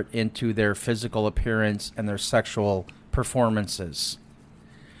effort into their physical appearance and their sexual performances.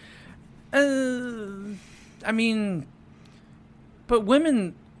 I mean, but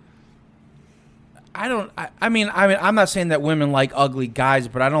women, I'm not saying that women like ugly guys,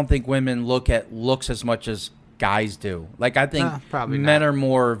 but I don't think women look at looks as much as guys do. Like, I think men are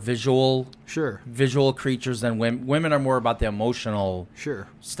more visual creatures than women. Women are more about the emotional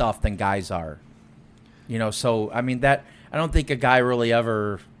stuff than guys are. So, I mean, that, I don't think a guy really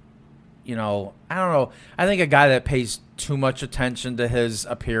ever, I don't know. I think a guy that pays too much attention to his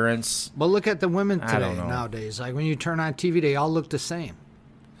appearance. But look at the women today, nowadays. Like, when you turn on TV, they all look the same.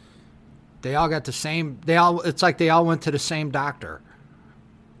 They all got the same, it's like they all went to the same doctor.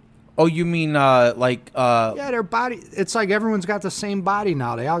 Oh, you mean, yeah, their body, it's like everyone's got the same body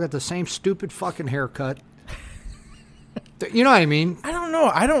now. They all got the same stupid fucking haircut. You know what I mean? I don't know.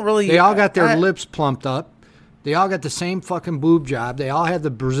 I don't really. They all got their lips plumped up. They all got the same fucking boob job. They all had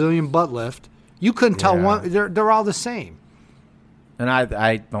the Brazilian butt lift. You couldn't tell one. They're all the same. And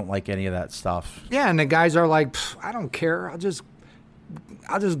I don't like any of that stuff. Yeah, and the guys are like, I don't care. I'll just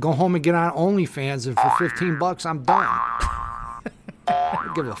go home and get on OnlyFans, and for $15, I'm done. I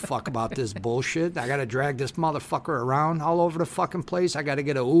don't give a fuck about this bullshit. I got to drag this motherfucker around all over the fucking place. I got to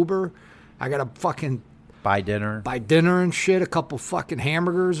get an Uber. I got to fucking Buy dinner and shit, a couple fucking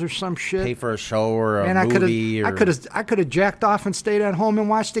hamburgers or some shit. Pay for a show or a movie. I could have jacked off and stayed at home and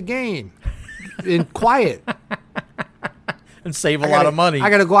watched the game in quiet. And save a lot of money.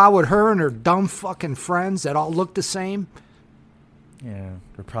 I got to go out with her and her dumb fucking friends that all look the same. Yeah,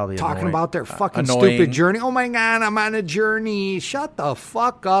 they're probably talking about their fucking annoying. stupid journey. Oh my God, I'm on a journey. Shut the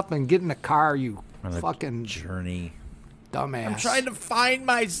fuck up and get in the car, you fucking journey. Dumbass. I'm trying to find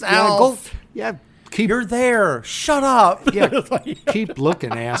myself. You're there. Shut up. Yeah, keep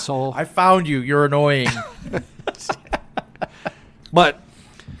looking, asshole. I found you. You're annoying. But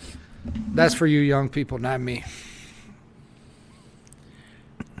that's for you young people, not me.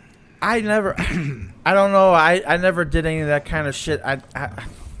 I don't know. I never did any of that kind of shit. I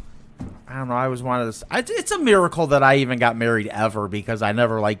don't know. I was one of the. It's a miracle that I even got married ever because I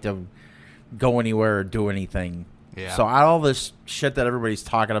never liked to go anywhere or do anything. Yeah. So all this shit that everybody's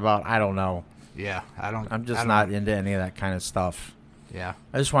talking about, I don't know. Yeah, I'm just not into any of that kind of stuff. Yeah.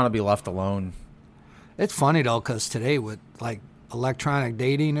 I just want to be left alone. It's funny though, because today with like electronic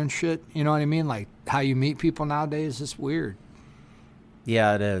dating and shit, you know what I mean? Like how you meet people nowadays is weird.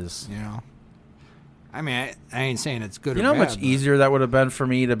 Yeah, it is. You know, I mean, I ain't saying it's good. You or know bad, how much easier that would have been for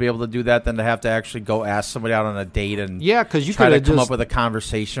me to be able to do that than to have to actually go ask somebody out on a date and because you try could to have come just up with a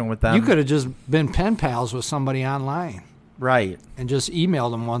conversation with them. You could have just been pen pals with somebody online, right? And just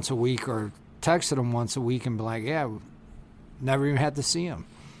emailed them once a week or texted them once a week and be like, yeah, never even had to see them.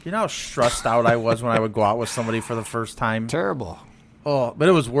 You know how stressed out I was when I would go out with somebody for the first time? Terrible. Oh, but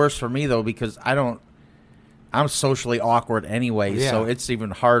it was worse for me though because I'm socially awkward anyway, so it's even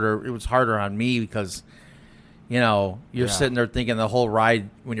harder. It was harder on me because, you know, you're sitting there thinking the whole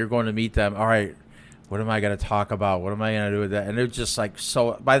ride when you're going to meet them, all right, what am I going to talk about? What am I going to do with that? And it was just like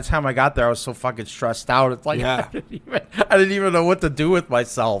so, by the time I got there, I was so fucking stressed out. It's like, I didn't even know what to do with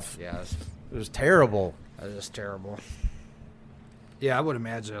myself. Yes. It was terrible. That is terrible. Yeah, I would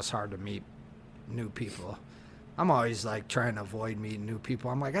imagine it's hard to meet new people. I'm always like trying to avoid meeting new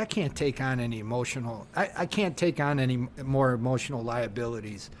people. I'm like, I can't take on any emotional. I can't take on any more emotional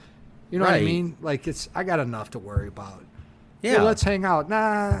liabilities. You know what I mean? Like I got enough to worry about. Yeah, hey, let's hang out.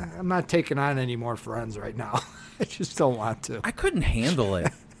 Nah, I'm not taking on any more friends right now. I just don't want to. I couldn't handle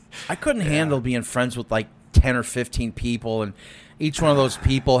it. I couldn't handle being friends with like 10 or 15 people and each one of those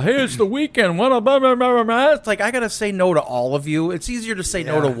people, hey, it's the weekend. It's like, I got to say no to all of you. It's easier to say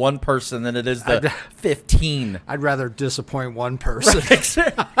no to one person than it is to 15. I'd rather disappoint one person.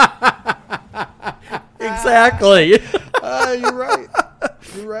 Exactly. You're right.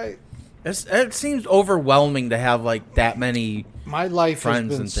 You're right. It seems overwhelming to have like that many My life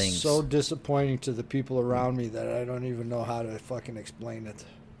friends has been and things. So disappointing to the people around me that I don't even know how to fucking explain it.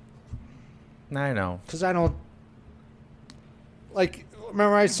 I know. Because I don't... Like,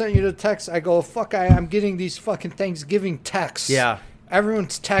 remember I sent you the text? I go, fuck, I'm getting these fucking Thanksgiving texts. Yeah.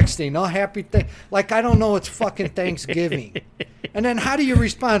 Everyone's texting, oh, happy thing. Like, I don't know it's fucking Thanksgiving. And then how do you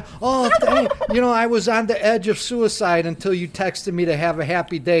respond? Oh, I was on the edge of suicide until you texted me to have a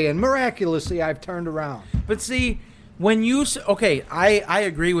happy day. And miraculously, I've turned around. But see, when you... Okay, I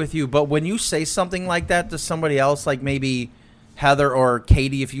agree with you. But when you say something like that to somebody else, like maybe Heather or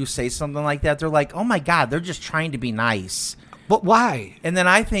Katie, if you say something like that, they're like, oh, my God, they're just trying to be nice. But why? And then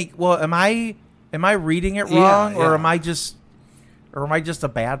I think, well, am I reading it wrong, or am I just a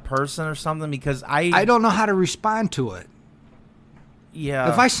bad person or something? Because I don't know how to respond to it. Yeah.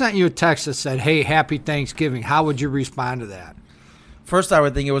 If I sent you a text that said, "Hey, happy Thanksgiving," how would you respond to that? First, I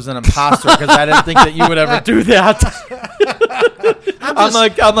would think it was an imposter because I didn't think that you would ever do that.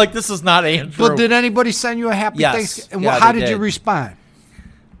 I'm like, this is not Andrew. But did anybody send you a happy Thanksgiving? And how did you respond?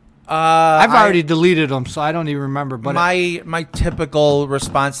 I've already deleted them, so I don't even remember. But my typical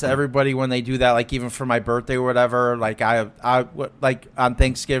response to everybody when they do that, like even for my birthday or whatever, like I like on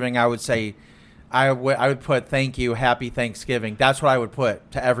Thanksgiving, I would say, I would put thank you, happy Thanksgiving. That's what I would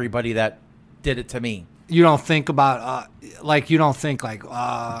put to everybody that did it to me. You don't think about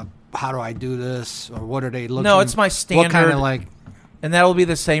how do I do this or what are they looking? No, it's my standard. What kind of like, and that'll be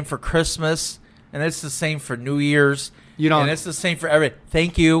the same for Christmas, and it's the same for New Year's. And it's the same for every.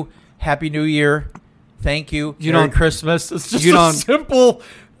 Thank you. Happy New Year. Thank you. Merry Christmas. It's just simple.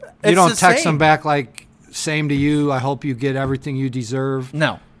 You don't text them back like, same to you. I hope you get everything you deserve.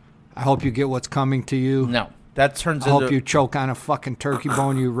 No. I hope you get what's coming to you. No. That turns into... I hope you choke on a fucking turkey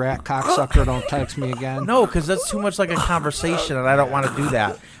bone, you rat cocksucker. Don't text me again. No, because that's too much like a conversation, and I don't want to do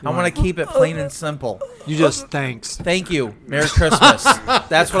that. I want to keep it plain and simple. You just thanks. Thank you. Merry Christmas.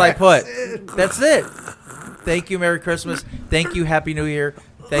 That's what I put. That's it. Thank you. Merry Christmas. Thank you. Happy New Year.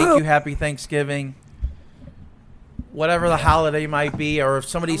 Thank you. Happy Thanksgiving. whatever the holiday might be, or if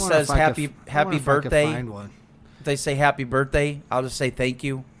somebody says happy birthday, if they say happy birthday, I'll just say thank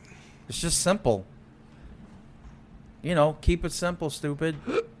you. It's just simple. You know, keep it simple, stupid.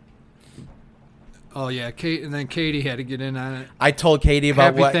 Oh yeah, Kate, and then Katie had to get in on it. I told Katie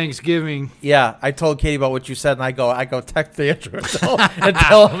about Happy Thanksgiving. Yeah, I told Katie about what you said, and I go text Andrew and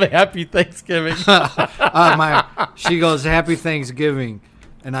tell him Happy Thanksgiving. She goes Happy Thanksgiving,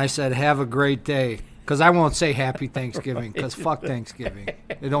 and I said have a great day, because I won't say Happy Thanksgiving, because fuck Thanksgiving,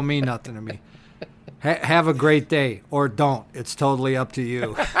 it don't mean nothing to me. Have a great day, or don't. It's totally up to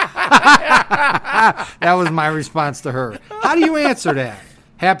you. That was my response to her. How do you answer that?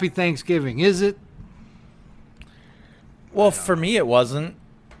 Happy Thanksgiving, is it? Well, for me it wasn't,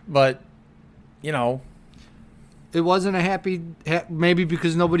 but, you know. It wasn't a happy, maybe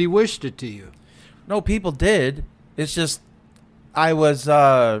because nobody wished it to you. No, people did. It's just I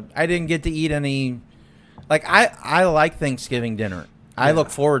didn't get to eat any, like, I like Thanksgiving dinner. Yeah. I look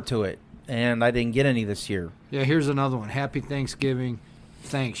forward to it, and I didn't get any this year. Yeah, here's another one. Happy Thanksgiving.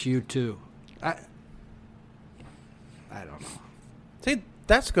 Thanks, you too. I don't know. See,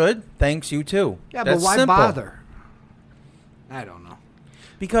 that's good. Thanks, you too. Yeah, that's but why simple. bother? I don't know.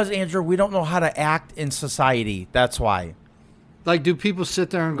 Because, Andrew, we don't know how to act in society. That's why. Like, do people sit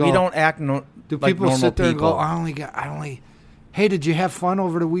there and go? We don't act do like people sit there people. and go, hey, did you have fun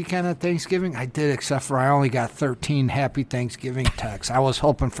over the weekend at Thanksgiving? I did, except for I only got 13 Happy Thanksgiving texts. I was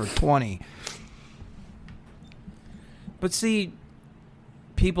hoping for 20. But see,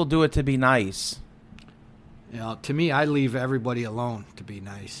 people do it to be nice. You know, to me, I leave everybody alone to be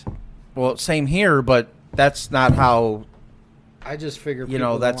nice. Well, same here, but that's not how. I just figure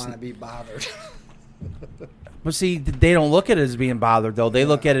people don't want to be bothered. But see, they don't look at it as being bothered, though. They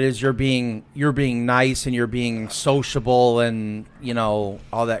look at it as you're being nice and you're being sociable and, you know,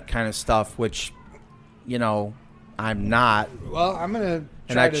 all that kind of stuff, which, you know, I'm not. Well, I'm going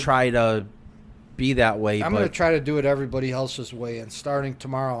to try to be that way. I'm going to try to do it everybody else's way. And starting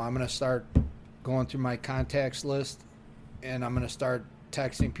tomorrow, I'm going to start going through my contacts list, and I'm going to start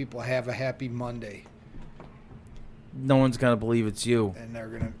texting people, have a happy Monday. No one's going to believe it's you.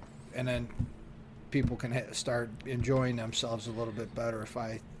 And then people can start enjoying themselves a little bit better if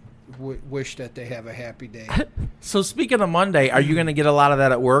I wish that they have a happy day. So speaking of Monday, are you going to get a lot of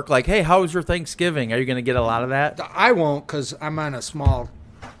that at work? Like, hey, how was your Thanksgiving? Are you going to get a lot of that? I won't, because I'm on a small,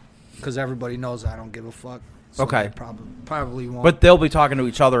 because everybody knows I don't give a fuck. So okay. Probably won't. But they'll be talking to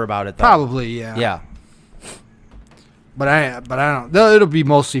each other about it, though. Probably, yeah. Yeah. But I don't. It'll be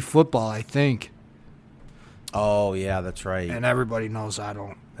mostly football, I think. Oh, yeah, that's right. And everybody knows I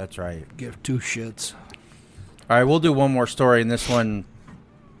don't. That's right. Give two shits. All right, we'll do one more story, and this one.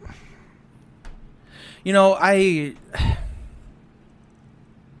 You know, I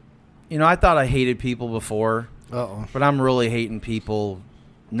thought I hated people before. Uh-oh. But I'm really hating people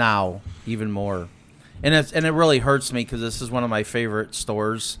now, even more. And it really hurts me because this is one of my favorite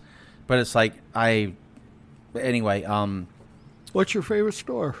stores. But it's like anyway. What's your favorite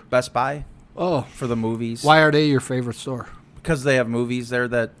store? Best Buy. Oh, for the movies. Why are they your favorite store? Because they have movies there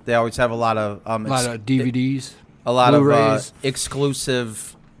that they always have a lot of DVDs, a lot Blu-rays. Of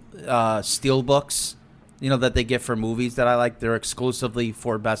exclusive steel books. You know, that they get for movies that I like. They're exclusively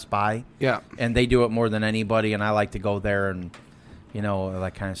for Best Buy. Yeah, and they do it more than anybody. And I like to go there and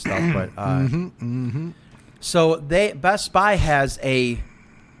that kind of stuff. But so Best Buy has a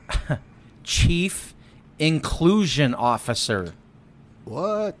chief inclusion officer.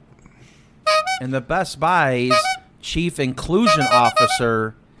 What? And the Best Buy's chief inclusion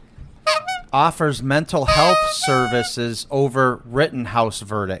officer offers mental health services over Rittenhouse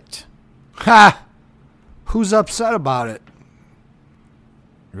verdict. Ha! Who's upset about it?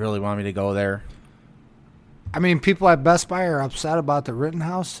 You really want me to go there? I mean, people at Best Buy are upset about the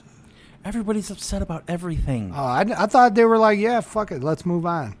Rittenhouse? Everybody's upset about everything. Oh, I thought they were like, yeah, fuck it, let's move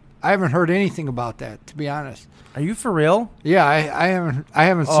on. I haven't heard anything about that, to be honest. Are you for real? Yeah, I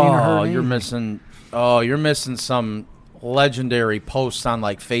haven't seen or heard anything. You're missing some legendary posts on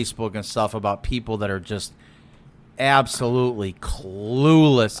like Facebook and stuff about people that are just absolutely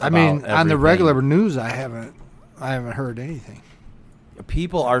clueless about everything. On the regular news, I haven't heard anything.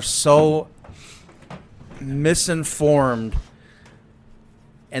 People are so misinformed,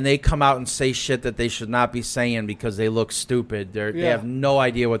 and they come out and say shit that they should not be saying because they look stupid. They have no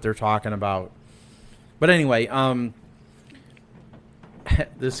idea what they're talking about. But anyway, I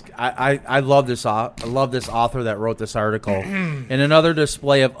love this. I love this author that wrote this article. In another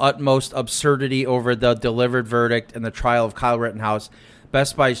display of utmost absurdity over the delivered verdict in the trial of Kyle Rittenhouse,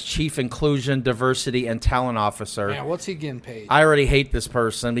 Best Buy's chief inclusion, diversity, and talent officer. Man, what's he getting paid? I already hate this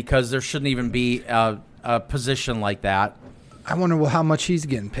person because there shouldn't even be a position like that. I wonder how much he's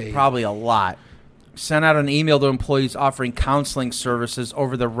getting paid. Probably a lot. Sent out an email to employees offering counseling services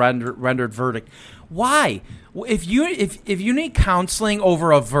over the rendered verdict. Why? If you need counseling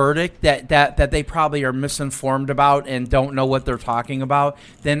over a verdict that they probably are misinformed about and don't know what they're talking about,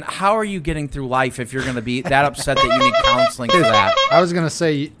 then how are you getting through life if you're going to be that upset that you need counseling for that? I was going to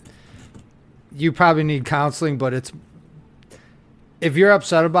say you probably need counseling, but if you're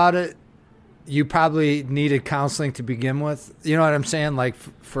upset about it, you probably needed counseling to begin with. You know what I'm saying? Like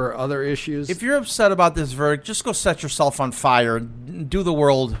for other issues. If you're upset about this verdict, just go set yourself on fire and do the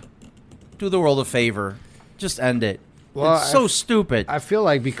world a favor. Just end it. Well, it's so stupid. I feel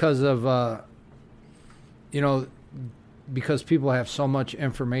like because of, because people have so much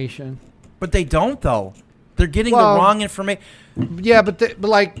information. But they don't, though. They're getting the wrong information. Yeah, but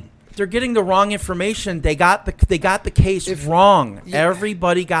they're getting the wrong information. They got the case wrong. Yeah.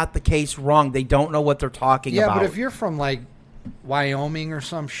 Everybody got the case wrong. They don't know what they're talking about. Yeah, but if you're from like Wyoming or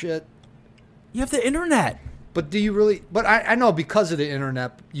some shit, you have the internet. But do you really? But I know because of the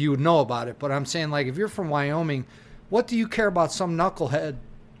internet you know about it. But I'm saying, like, if you're from Wyoming, what do you care about some knucklehead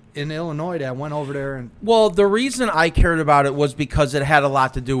in Illinois that went over there and? Well, the reason I cared about it was because it had a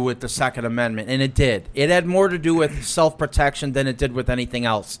lot to do with the Second Amendment, and it did. It had more to do with self-protection than it did with anything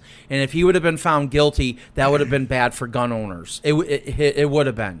else. And if he would have been found guilty, that would have been bad for gun owners. It would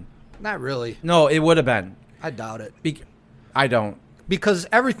have been. Not really. No, it would have been. I doubt it. I don't. Because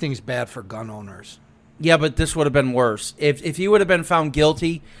everything's bad for gun owners. Yeah, but this would have been worse. If he would have been found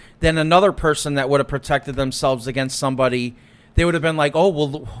guilty, then another person that would have protected themselves against somebody, they would have been like, "Oh,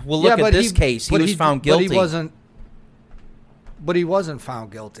 we'll look at this case. He was found guilty." But he wasn't found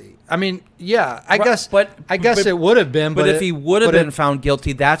guilty. I mean, yeah, I guess it would have been. But if he would have been found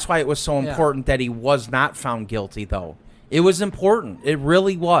guilty, that's why it was so important that he was not found guilty. Though it was important, it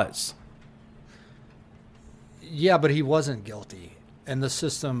really was. Yeah, but he wasn't guilty, and the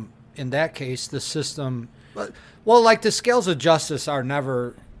system. In that case, the system, well, like the scales of justice are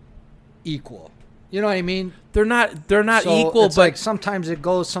never equal. You know what I mean? They're not so equal. It's but like sometimes it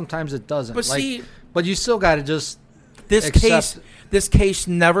goes, sometimes it doesn't. But see, but you still got to just this case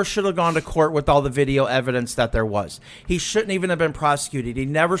never should have gone to court with all the video evidence that there was. He shouldn't even have been prosecuted. He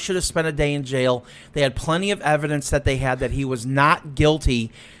never should have spent a day in jail. They had plenty of evidence that they had that he was not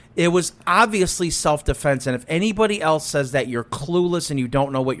guilty. It was obviously self-defense, and if anybody else says that you're clueless and you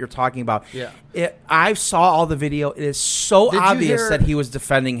don't know what you're talking about, I saw all the video. It is so obvious that he was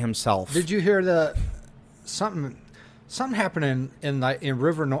defending himself. Did you hear something happened in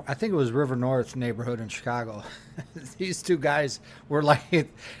River North? I think it was River North neighborhood in Chicago. These two guys were like,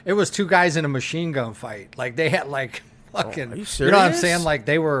 it was two guys in a machine gun fight. Like they had like fucking, are you serious? You know what I'm saying? Like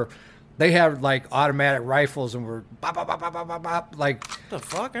they had like automatic rifles and were bop, bop, bop, bop, bop, bop, like what the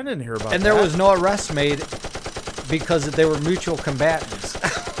fuck? I didn't hear about that. And there was no arrest made because they were mutual combatants.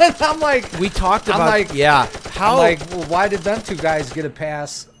 And I'm like, we talked about, how? I'm like, well, why did them two guys get a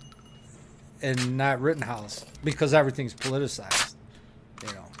pass and not Rittenhouse? Because everything's politicized.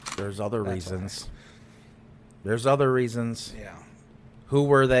 You know. There's other reasons. There's other reasons. Yeah. Who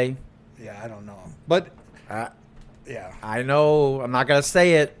were they? Yeah, I don't know. But yeah. I know. I'm not going to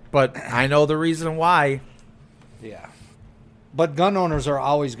say it, but I know the reason why. Yeah. But gun owners are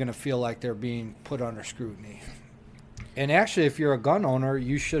always going to feel like they're being put under scrutiny. And actually, if you're a gun owner,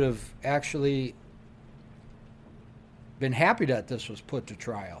 you should have actually been happy that this was put to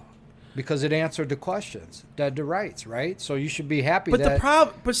trial because it answered the questions, dead to rights, right? So you should be happy.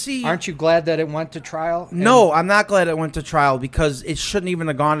 But see, aren't you glad that it went to trial? No, I'm not glad it went to trial because it shouldn't even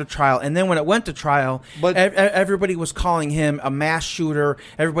have gone to trial. And then when it went to trial, everybody was calling him a mass shooter.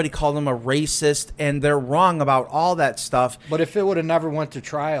 Everybody called him a racist, and they're wrong about all that stuff. But if it would have never went to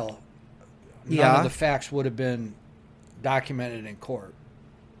trial, none of the facts would have been documented in court.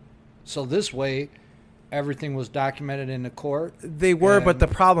 So this way, everything was documented in the court. They were, but the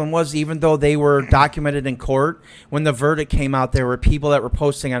problem was, even though they were documented in court, when the verdict came out, there were people that were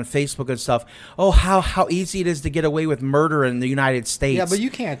posting on Facebook and stuff, oh, how easy it is to get away with murder in the United States. Yeah, but you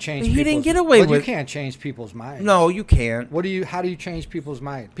can't change He didn't get away with you can't change people's minds. No, you can't. How do you change people's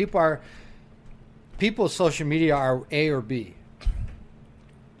minds? People's social media are A or B.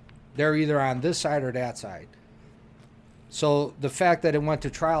 They're either on this side or that side. So the fact that it went to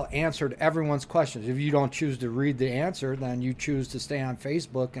trial answered everyone's questions. If you don't choose to read the answer, then you choose to stay on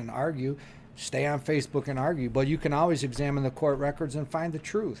Facebook and argue. Stay on Facebook and argue. But you can always examine the court records and find the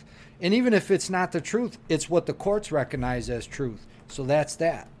truth. And even if it's not the truth, it's what the courts recognize as truth. So that's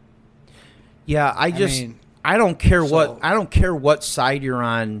that. Yeah, I don't care what side you're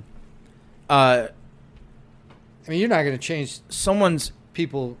on. I mean, you're not going to change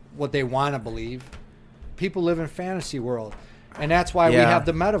people what they want to believe. People live in a fantasy world. And that's why we have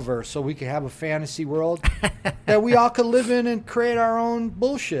the metaverse, so we can have a fantasy world that we all could live in and create our own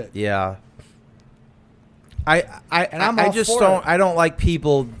bullshit. Yeah. I don't like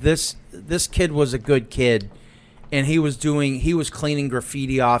people. This kid was a good kid, and he was cleaning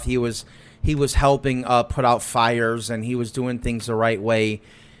graffiti off. He was helping put out fires, and he was doing things the right way.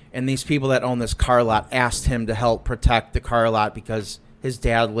 And these people that own this car lot asked him to help protect the car lot because his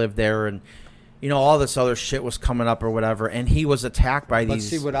dad lived there, and all this other shit was coming up or whatever, and he was attacked by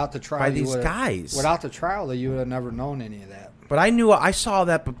these guys. Without the trial, you would have never known any of that. But I saw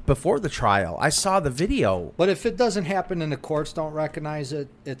that before the trial. I saw the video. But if it doesn't happen and the courts don't recognize it,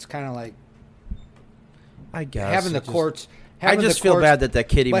 it's kind of like, I guess having the courts. I just feel bad that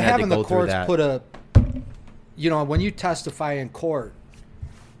kid even had to go through that. But having the courts put when you testify in court,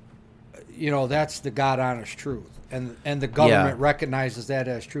 that's the God honest truth, and the government recognizes that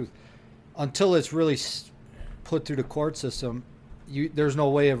as truth. Until it's really put through the court system, there's no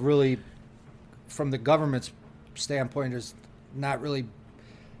way of really, from the government's standpoint, it's not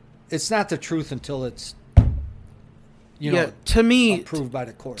the truth until it's, to me, approved by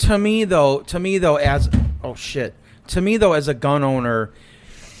the court. To me though, as a gun owner,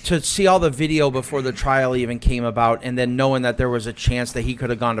 to see all the video before the trial even came about, and then knowing that there was a chance that he could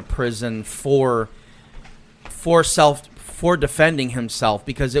have gone to prison for defending himself,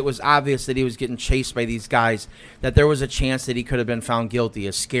 because it was obvious that he was getting chased by these guys, that there was a chance that he could have been found guilty,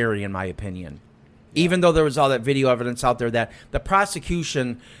 is scary in my opinion. Yeah. Even though there was all that video evidence out there, that the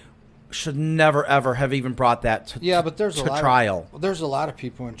prosecution should never ever have even brought that to trial. There's a lot of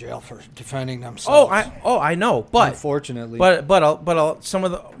people in jail for defending themselves. I know, but unfortunately, a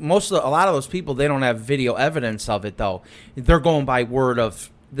lot of those people, they don't have video evidence of it though. They're going by word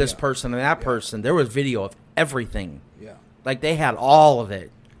of this person and that person. There was video of everything. Yeah. Like, they had all of it,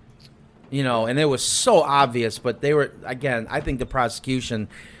 and it was so obvious. But they were, again, I think the prosecution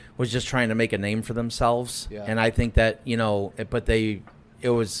was just trying to make a name for themselves. Yeah. And I think that, it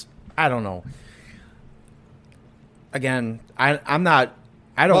was, I don't know. Again, I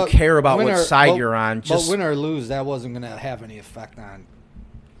don't care about what side you're on. But win or lose, that wasn't going to have any effect on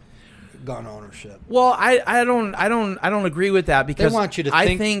gun ownership. Well, I don't agree with that, because they want you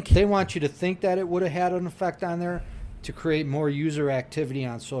to think that it would have had an effect on there, to create more user activity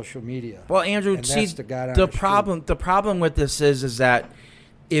on social media. Well, Andrew, see, the problem with this is that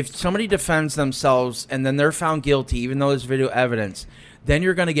if somebody defends themselves and then they're found guilty, even though there's video evidence, then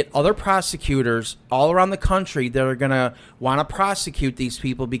you're going to get other prosecutors all around the country that are going to want to prosecute these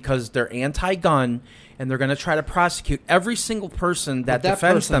people because they're anti-gun, and they're going to try to prosecute every single person that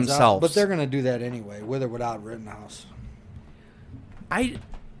defends themselves. But they're going to do that anyway, with or without Rittenhouse. I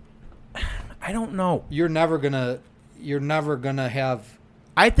don't know. You're never gonna have.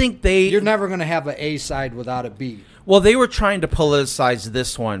 I think you're never gonna have an A side without a B. Well, they were trying to politicize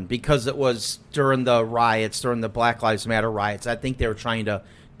this one because it was during the riots, during the Black Lives Matter riots. I think they were trying to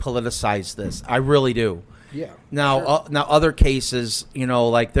politicize this. I really do. Yeah. Now, now other cases,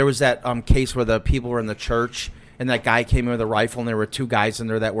 like there was that case where the people were in the church, and that guy came in with a rifle, and there were two guys in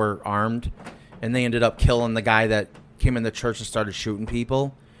there that were armed, and they ended up killing the guy that came in the church and started shooting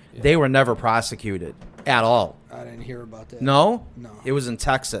people. Yeah. They were never prosecuted at all. I didn't hear about that. No? No. It was in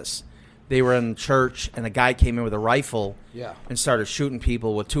Texas. They were in church, and a guy came in with a rifle and started shooting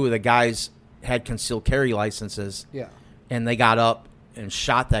people. With two of the guys had concealed carry licenses. Yeah. And they got up and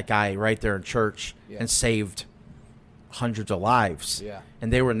shot that guy right there in church and saved hundreds of lives. Yeah.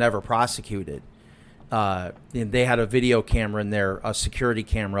 And they were never prosecuted. And they had a video camera in there, a security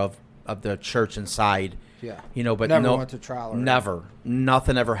camera of the church inside. Yeah. But never went to trial. Never.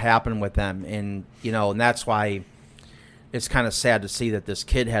 Nothing ever happened with them. And, and that's why it's kind of sad to see that this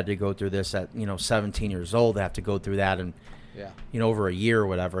kid had to go through this at, 17 years old, have to go through that and, over a year or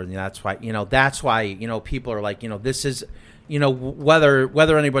whatever. And that's why, people are like, this is,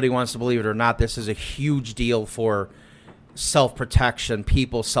 whether anybody wants to believe it or not, this is a huge deal for self-protection,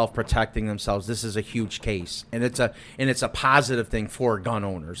 people self-protecting themselves. This is a huge case. And it's a positive thing for gun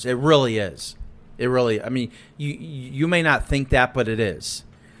owners. It really is. It really, I mean, you may not think that, but it is,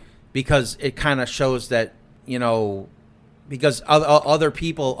 because it kind of shows that, because other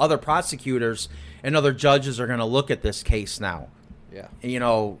people, other prosecutors and other judges are going to look at this case now. Yeah. You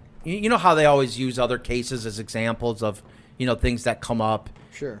know how they always use other cases as examples of, things that come up.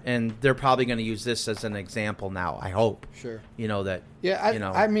 Sure. And they're probably going to use this as an example now, I hope. Sure. That.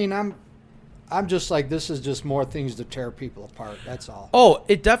 Yeah, I mean, I'm just like, this is just more things to tear people apart. That's all. Oh,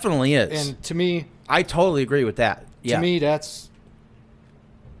 it definitely is. And to me, I totally agree with that. Yeah. To me, that's,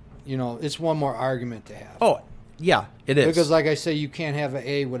 it's one more argument to have. Oh, yeah, it is. Because like I say, you can't have an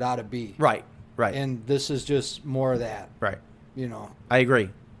A without a B. Right. Right. And this is just more of that. Right. You know. I agree.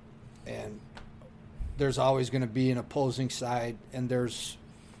 And there's always going to be an opposing side, and there's,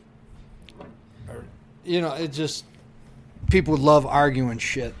 you know, it just, people love arguing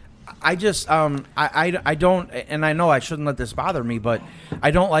shit. I just, I don't, and I know I shouldn't let this bother me, but I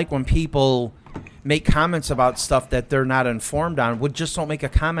don't like when people make comments about stuff that they're not informed on. Just don't make a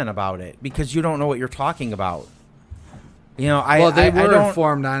comment about it, because you don't know what you're talking about. You know, they were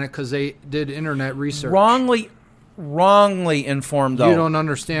informed on it because they did internet research. Wrongly informed, though. You don't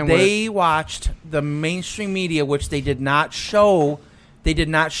understand they watched the mainstream media, which they did not show. They did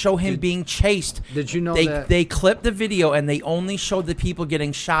not show him being chased. Did you know that? They clipped the video and they only showed the people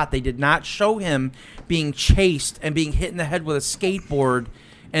getting shot. They did not show him being chased and being hit in the head with a skateboard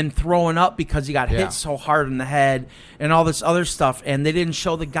and throwing up because he got hit so hard in the head and all this other stuff. And they didn't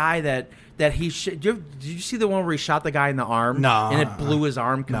show the guy that he did you see the one where he shot the guy in the arm? No. And it blew his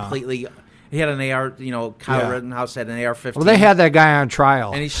arm completely. No. He had an AR, you know, Kyle Rittenhouse had an AR-15. Well, they had that guy on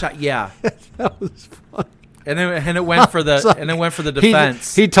trial. And he shot, yeah. That was fun. And it went for the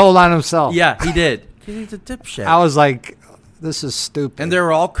defense. He told on himself. Yeah, he did. He's a dipshit. I was like, this is stupid. And they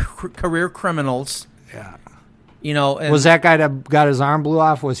were all career criminals. Yeah. You know. And was that guy that got his arm blew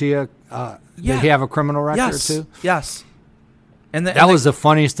off, was he did he have a criminal record too? Yes. And that was the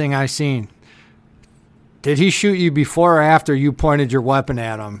funniest thing I seen. Did he shoot you before or after you pointed your weapon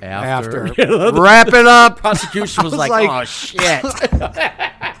at him? After. Wrap it up. Prosecution was like, oh, shit.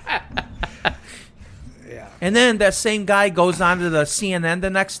 And then that same guy goes on to the CNN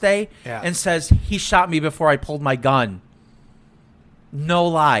the next day and says, he shot me before I pulled my gun. No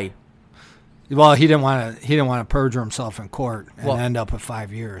lie. Well, he didn't want to perjure himself in court and end up with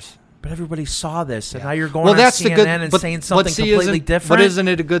 5 years. But everybody saw this, and now you're going on CNN and saying something completely different. But isn't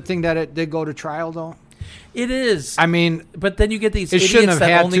it a good thing that it did go to trial, though? It is. I mean, but then you get these idiots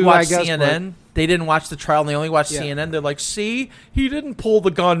that only watch CNN. They didn't watch the trial, and they only watch CNN. They're like, see, he didn't pull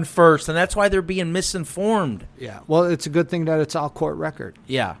the gun first, and that's why they're being misinformed. Yeah. Well, it's a good thing that it's all court record.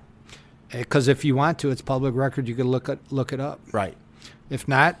 Yeah. Because if you want to, it's public record. You could look it up. Right. If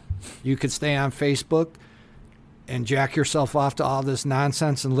not, you could stay on Facebook and jack yourself off to all this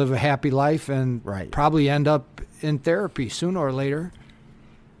nonsense and live a happy life and probably end up in therapy sooner or later.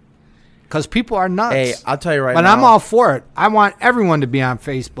 Because people are nuts. Hey, I'll tell you right now. But I'm all for it. I want everyone to be on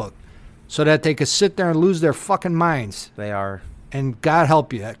Facebook so that they could sit there and lose their fucking minds. They are. And God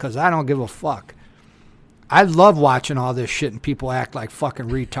help you, because I don't give a fuck. I love watching all this shit and people act like fucking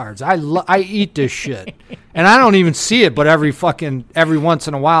retards. I eat this shit. And I don't even see it, but every once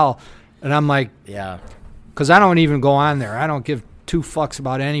in a while. And I'm like, yeah. Because I don't even go on there. I don't give two fucks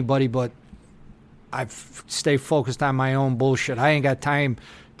about anybody, but I stay focused on my own bullshit. I ain't got time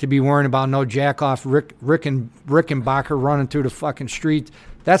to be worrying about no jack-off Rickenbacker running through the fucking streets.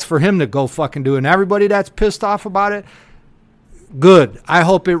 That's for him to go fucking do. And everybody that's pissed off about it, good. I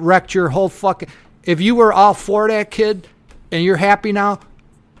hope it wrecked your whole fucking... If you were all for that kid and you're happy now,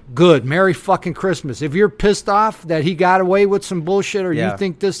 good. Merry fucking Christmas. If you're pissed off that he got away with some bullshit or you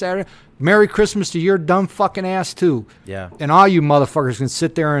think this, that, Merry Christmas to your dumb fucking ass too. Yeah. And all you motherfuckers can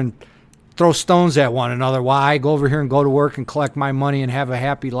sit there and throw stones at one another while I go over here and go to work and collect my money and have a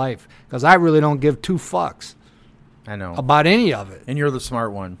happy life. Because I really don't give two fucks. I know. About any of it. And you're the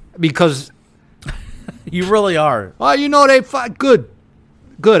smart one. Because... you really are. Well, you know, good.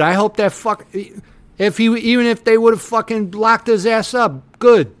 Good. I hope that even if they would have fucking locked his ass up,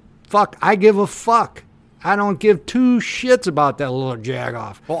 good. Fuck. I give a fuck. I don't give two shits about that little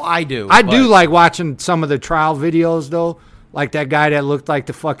jagoff. Well, I do. I do like watching some of the trial videos, though. Like that guy that looked like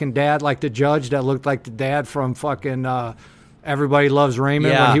the fucking dad, like the judge that looked like the dad from fucking Everybody Loves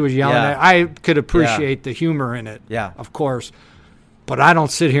Raymond when he was yelling at. I could appreciate the humor in it, of course. But I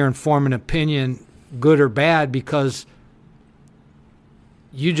don't sit here and form an opinion, good or bad, because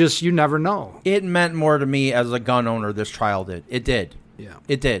you never know. It meant more to me as a gun owner, this trial did. It did. Yeah.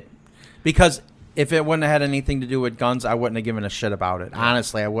 It did. Because if it wouldn't have had anything to do with guns, I wouldn't have given a shit about it.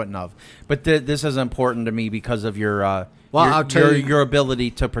 Honestly, I wouldn't have. But this is important to me because of your your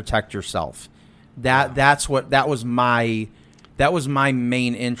ability to protect yourself. That was my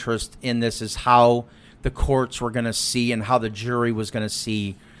main interest in this, is how the courts were going to see and how the jury was going to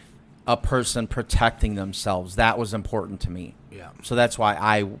see a person protecting themselves. That was important to me. Yeah. So that's why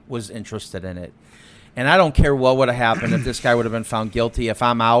I was interested in it. And I don't care what would have happened if this guy would have been found guilty. If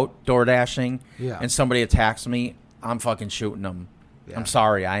I'm out door dashing and somebody attacks me, I'm fucking shooting them. Yeah. I'm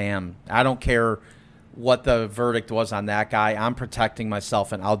sorry, I am. I don't care what the verdict was on that guy. I'm protecting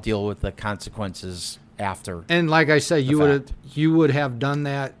myself, and I'll deal with the consequences after. And like I said, you would have done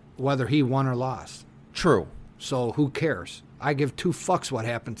that whether he won or lost. True. So who cares? I give two fucks what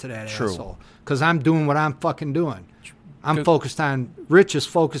happened to that asshole. Because I'm doing what I'm fucking doing. I'm focused on, Rich is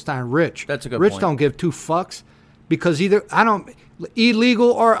focused on Rich. That's a good Rich point. don't give two fucks because either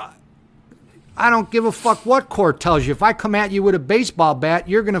illegal or I don't give a fuck what court tells you. If I come at you with a baseball bat,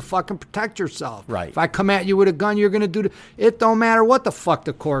 you're going to fucking protect yourself. Right. If I come at you with a gun, you're going to do it. Don't matter what the fuck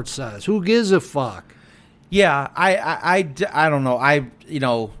the court says. Who gives a fuck? Yeah, I don't know.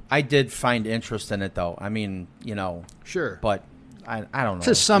 I did find interest in it, though. I mean, Sure. But I don't know.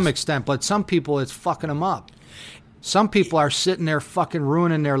 To some extent, but some people, it's fucking them up. Some people are sitting there fucking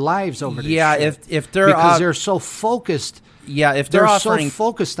ruining their lives over this shit. if they're because they're so focused. Yeah, if they're offering, so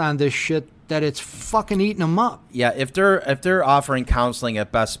focused on this shit that it's fucking eating them up. Yeah, if they're offering counseling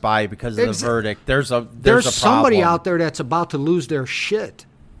at Best Buy because of the verdict, there's a somebody problem. out there that's about to lose their shit.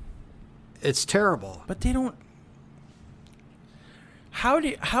 It's terrible. But they don't. How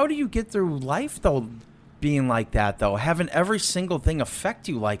do you get through life though, being like that though, having every single thing affect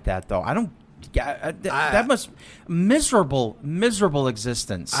you like that though? I don't. That must miserable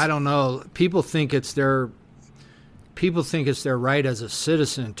existence. I don't know. People think it's their right as a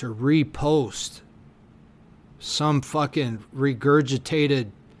citizen to repost some fucking regurgitated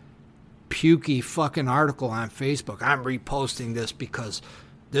pukey fucking article on Facebook. I'm reposting this because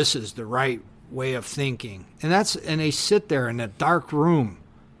this is the right way of thinking. And they sit there in a dark room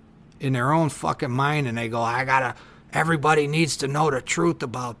in their own fucking mind and they go, everybody needs to know the truth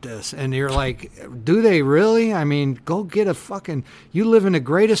about this. And you're like, do they really? I mean, go get you live in the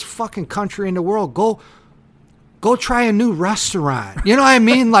greatest fucking country in the world. Go try a new restaurant. You know what I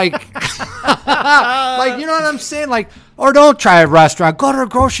mean? Like, like, you know what I'm saying? Like, or don't try a restaurant. Go to a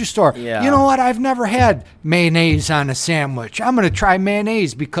grocery store. Yeah. You know what? I've never had mayonnaise on a sandwich. I'm going to try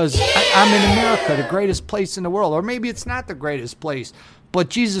mayonnaise because I'm in America, the greatest place in the world. Or maybe it's not the greatest place. But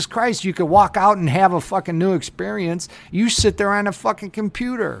Jesus Christ, you could walk out and have a fucking new experience. You sit there on a fucking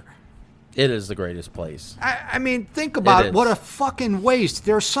computer. It is the greatest place. I mean, think about it. What a fucking waste.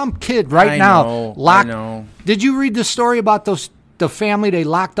 There's some kid now locked. I know. Did you read the story about the family? They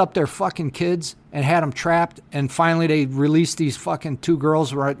locked up their fucking kids and had them trapped, and finally they released these fucking two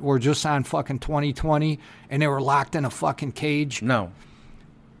girls were just on fucking 20/20, and they were locked in a fucking cage. No.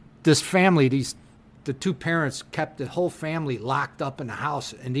 This family, the two parents kept the whole family locked up in the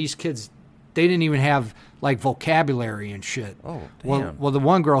house, and these kids, they didn't even have like vocabulary and shit. Oh, damn. Well, the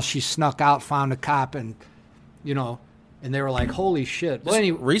one girl, she snuck out, found a cop, and and they were like, "Holy shit!" Well,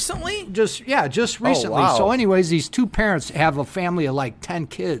 anyway, recently? Just recently. wow. So, anyways, these two parents have a family of like 10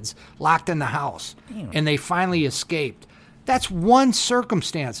 kids locked in the house, and they finally escaped. That's one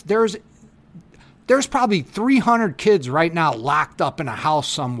circumstance. There's probably 300 kids right now locked up in a house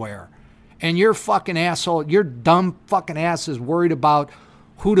somewhere. And your fucking asshole, your dumb fucking ass is worried about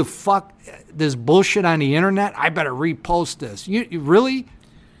who the fuck this bullshit on the internet. I better repost this. You really?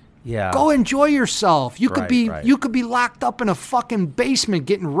 Yeah. Go enjoy yourself. You could Right. you could be locked up in a fucking basement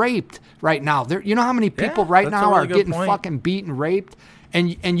getting raped right now. You know how many people right that's a now really are good getting point. fucking beat and raped,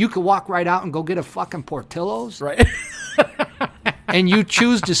 and you could walk right out and go get a fucking Portillo's, Right. and you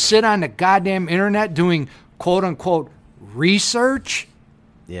choose to sit on the goddamn internet doing quote unquote research.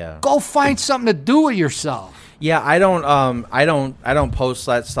 Yeah. Go find something to do with yourself. Yeah, I don't post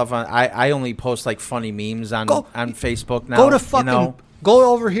that stuff on. I only post like funny memes on Facebook now. Go to fucking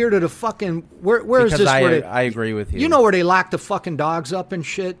go over here to the fucking where is this? I agree with you. You know where they lock the fucking dogs up and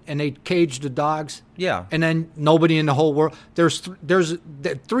shit, and they cage the dogs. Yeah. And then nobody in the whole world. There's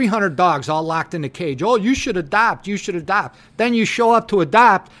 300 dogs all locked in the cage. Oh, you should adopt. You should adopt. Then you show up to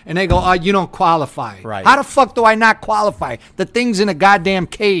adopt, and they go, "Oh, you don't qualify." Right. How the fuck do I not qualify? The thing's in a goddamn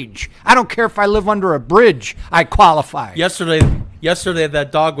cage. I don't care if I live under a bridge. I qualify. Yesterday,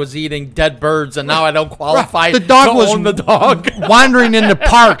 that dog was eating dead birds, and now I don't qualify. The dog to was own the dog. wandering in the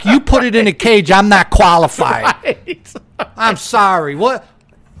park. You put it in a cage. I'm not qualified. Right. I'm sorry. What?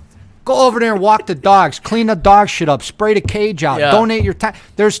 Go over there and walk the dogs. Clean the dog shit up. Spray the cage out. Yeah. Donate your time.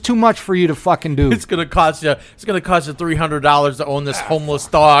 There's too much for you to fucking do. It's gonna cost you $300 to own this homeless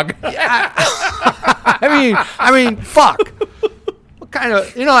dog. I mean, fuck. What kind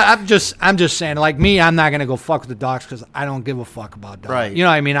of? I'm just saying. Like me, I'm not gonna go fuck with the dogs because I don't give a fuck about dogs. Right. You know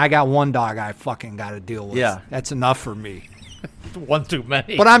what I mean? I got one dog I fucking got to deal with. Yeah. That's enough for me. One too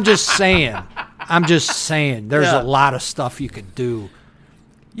many. But I'm just saying. There's a lot of stuff you could do.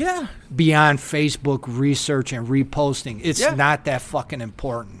 Yeah. Beyond Facebook research and reposting. It's not that fucking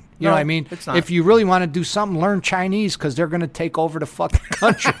important. You know what I mean? It's not. If you really want to do something, learn Chinese because they're going to take over the fucking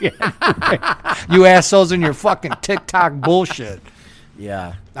country. You assholes in your fucking TikTok bullshit.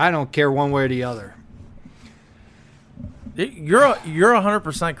 Yeah. I don't care one way or the other. You're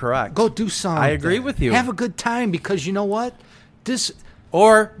 100% correct. Go do something. I agree with you. Have a good time because you know what?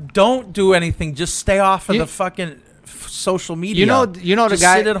 Or don't do anything. Just stay off of the fucking social media. You know the just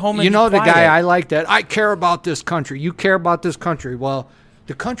guy. Sit at home and you know be the quiet. guy. I like that. I care about this country. You care about this country. Well,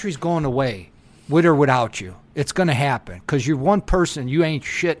 the country's going away, with or without you. It's going to happen because you're one person. You ain't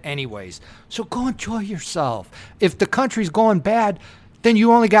shit anyways. So go enjoy yourself. If the country's going bad, then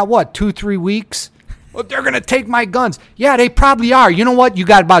you only got what, 2-3 weeks? Well, they're going to take my guns. Yeah, they probably are. You know what? You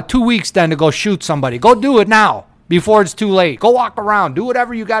got about 2 weeks then to go shoot somebody. Go do it now before it's too late. Go walk around. Do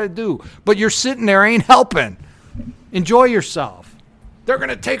whatever you got to do. But you're sitting there ain't helping. Enjoy yourself. They're going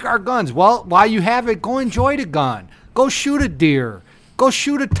to take our guns. Well, while you have it, go enjoy the gun. Go shoot a deer. Go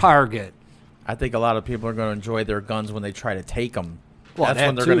shoot a target. I think a lot of people are going to enjoy their guns when they try to take them. Well, that's that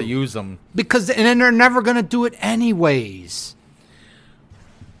when they're too. going to use them. And then they're never going to do it anyways.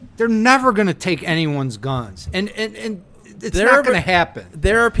 They're never going to take anyone's guns. And it's not going to happen.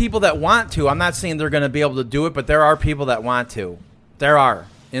 There are people that want to. I'm not saying they're going to be able to do it, but there are people that want to. There are.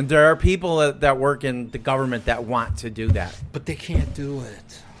 And there are people that work in the government that want to do that. But they can't do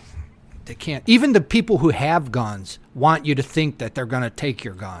it. They can't. Even the people who have guns want you to think that they're going to take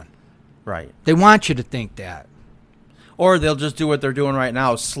your gun. Right. They want you to think that. Or they'll just do what they're doing right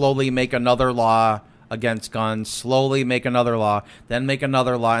now, slowly make another law against guns, slowly make another law, then make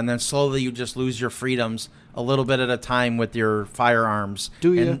another law, and then slowly you just lose your freedoms a little bit at a time with your firearms.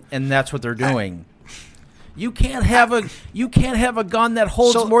 Do you? And that's what they're doing. You can't have a gun that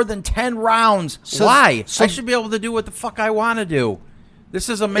holds more than 10 rounds. Why? I should be able to do what the fuck I want to do. This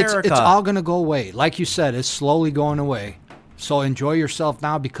is America. It's all going to go away. Like you said, it's slowly going away. So enjoy yourself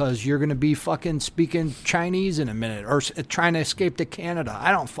now because you're going to be fucking speaking Chinese in a minute or trying to escape to Canada.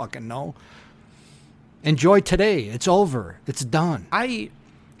 I don't fucking know. Enjoy today. It's over. It's done. In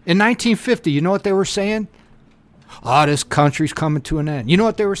 1950, you know what they were saying? This country's coming to an end. You know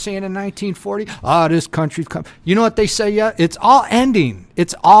what they were saying in 1940? This country's coming. You know what they say? Yeah, it's all ending.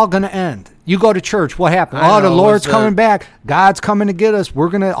 It's all going to end. You go to church. What happened? The Lord's coming back. God's coming to get us. We're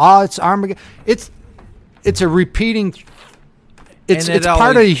going to, it's Armageddon. It's a repeating. It's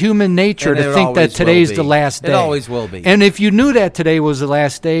part of human nature to think that today's the last day. It always will be. And if you knew that today was the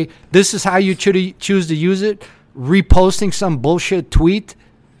last day, this is how you choose to use it. Reposting some bullshit tweet.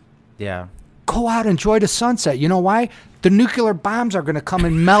 Yeah. Go out, enjoy the sunset. You know why? The nuclear bombs are going to come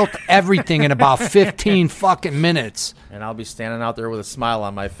and melt everything in about 15 fucking minutes. And I'll be standing out there with a smile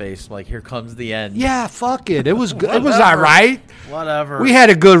on my face, like, here comes the end. Yeah, fuck it. It was good. It was all right. Whatever. We had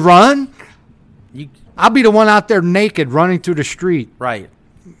a good run. I'll be the one out there naked running through the street. Right.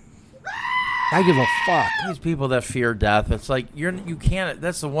 I give a fuck. These people that fear death, it's like you can't.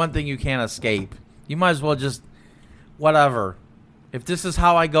 That's the one thing you can't escape. You might as well just whatever. If this is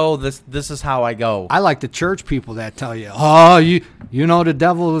how I go, this is how I go. I like the church people that tell you, you know the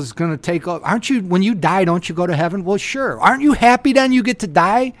devil is going to take over. Aren't you, when you die, don't you go to heaven? Well, sure. Aren't you happy then you get to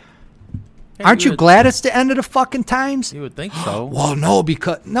die? Hey, aren't you glad it's the end of the fucking times? You would think so. Well,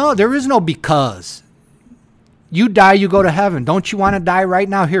 no, there is no because. You die, you go to heaven. Don't you want to die right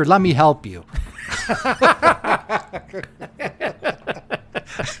now? Here, let me help you.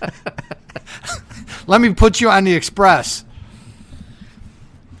 Let me put you on the express.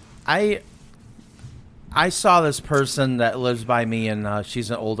 I saw this person that lives by me, and she's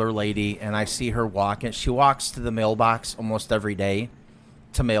an older lady, and I see her walking. She walks to the mailbox almost every day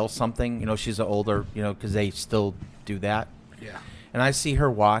to mail something. You know, she's an older, because they still do that. Yeah. And I see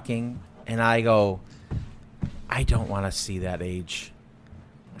her walking, and I go, I don't want to see that age.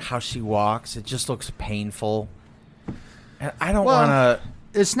 How she walks, it just looks painful. And I don't want to...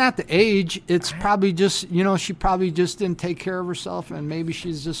 It's not the age. It's probably just, she probably just didn't take care of herself, and maybe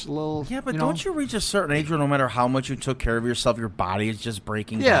she's just a little... Yeah, but don't you reach a certain age where no matter how much you took care of yourself, your body is just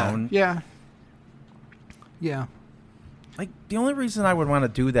breaking down? Yeah. Like, the only reason I would want to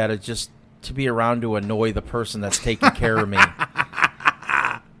do that is just to be around to annoy the person that's taking care of me.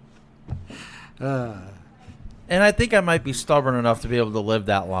 And I think I might be stubborn enough to be able to live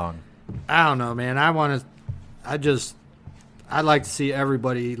that long. I don't know, man. I'd like to see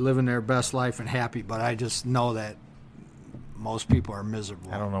everybody living their best life and happy, but I just know that most people are miserable.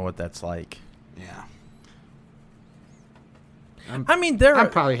 I don't know what that's like. Yeah. I'm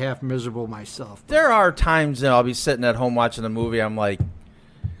probably half miserable myself. There are times that I'll be sitting at home watching a movie. I'm like,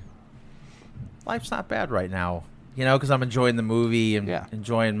 life's not bad right now, because I'm enjoying the movie and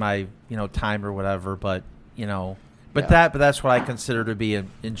enjoying my, time or whatever. But, that's what I consider to be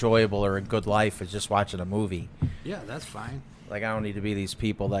enjoyable or a good life, is just watching a movie. Yeah, that's fine. Like, I don't need to be these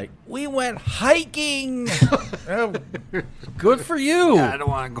people like, we went hiking. Oh, good for you. Yeah, I don't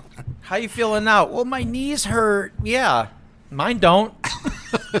want to go. How you feeling now? Well, my knees hurt. Yeah, mine don't.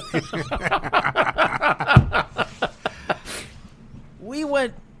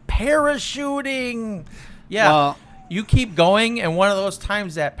 went parachuting. Yeah. Well, you keep going, and one of those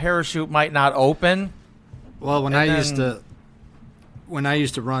times that parachute might not open. Well, when I used to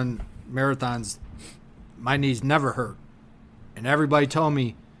run marathons, my knees never hurt. And everybody told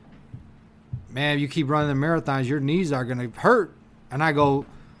me, man, if you keep running the marathons, your knees are going to hurt. And I go,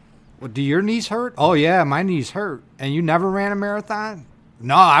 well, do your knees hurt? Oh, yeah, my knees hurt. And you never ran a marathon?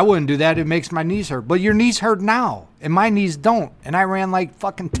 No, I wouldn't do that. It makes my knees hurt. But your knees hurt now, and my knees don't. And I ran like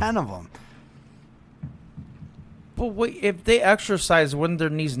fucking 10 of them. But wait, if they exercise, wouldn't their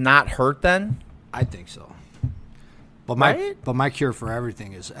knees not hurt then? I think so. But my cure for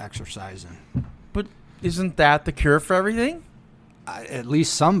everything is exercising. But isn't that the cure for everything? At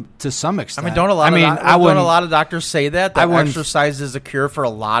least to some extent. I mean, don't a lot of doctors say that exercise is a cure for a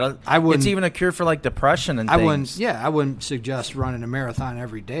lot of? It's even a cure for like depression and things. I wouldn't suggest running a marathon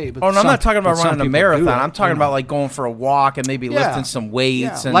every day. But I'm not talking about running a marathon. I'm talking about like going for a walk and maybe lifting some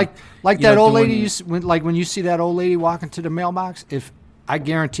weights. Yeah. And that old lady. When you see that old lady walking to the mailbox, I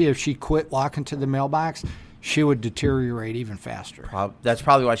guarantee if she quit walking to the mailbox, she would deteriorate even faster. That's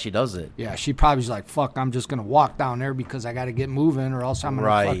probably why she does it. Yeah, she probably's like, fuck, I'm just going to walk down there because I got to get moving or else I'm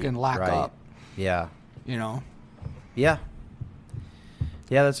going to fucking lock up. Yeah. You know? Yeah.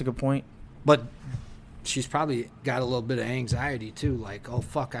 Yeah, that's a good point. But she's probably got a little bit of anxiety too. Like, oh,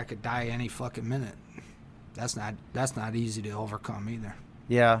 fuck, I could die any fucking minute. That's not easy to overcome either.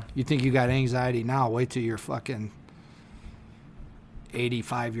 Yeah. You think you got anxiety now, wait till you're fucking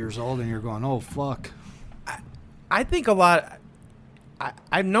 85 years old and you're going, oh, fuck. I think a lot.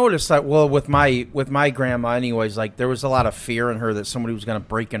 I've noticed that. Well, with my grandma, anyways, like there was a lot of fear in her that somebody was going to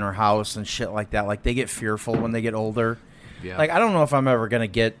break in her house and shit like that. Like they get fearful when they get older. Yeah. Like I don't know if I'm ever going to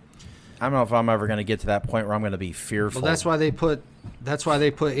get to that point where I'm going to be fearful. Well, that's why they put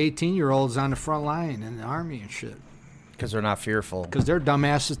 18-year-olds on the front line in the army and shit. Because they're not fearful. Because their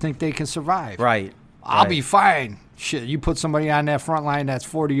dumbasses think they can survive. Right. I'll be fine. Shit, you put somebody on that front line that's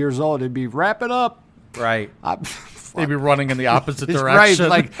 40 years old, it'd be wrap it up. Right. They'd be running in the opposite direction.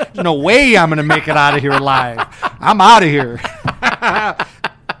 Right. Like, no way I'm going to make it out of here alive. I'm out of here.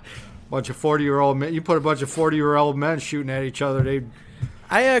 Bunch of 40-year-old men. You put a bunch of 40-year-old men shooting at each other.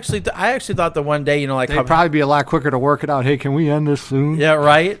 I actually thought that one day, they'd probably be a lot quicker to work it out. Hey, can we end this soon? Yeah,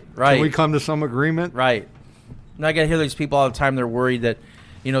 right. Can we come to some agreement? Right. And I got to hear these people all the time. They're worried that,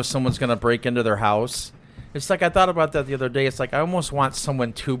 someone's going to break into their house. It's like I thought about that the other day. It's like I almost want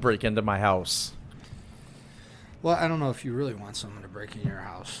someone to break into my house. Well, I don't know if you really want someone to break in your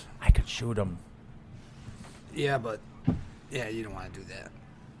house. I could shoot them. Yeah, but you don't want to do that.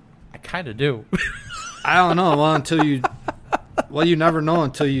 I kind of do. I don't know. Well, you never know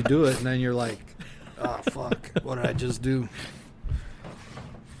until you do it, and then you're like, oh, fuck, what did I just do?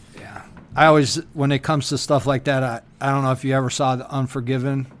 Yeah. I always, when it comes to stuff like that, I don't know if you ever saw The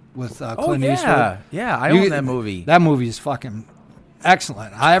Unforgiven with Clint Eastwood. Yeah, I own that movie. That movie is fucking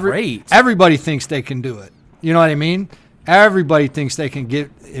excellent. Great. Everybody thinks they can do it. You know what I mean? Everybody thinks they can get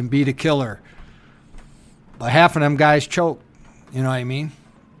and beat a killer. But half of them guys choke. You know what I mean?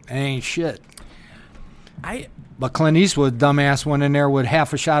 It ain't shit. But Clint Eastwood, dumbass, went in there with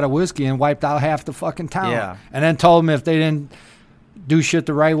half a shot of whiskey and wiped out half the fucking town. Yeah. And then told them if they didn't do shit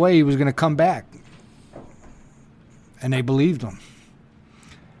the right way, he was going to come back. And they believed him.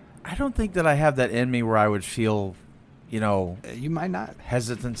 I don't think that I have that in me where I would feel, you might not.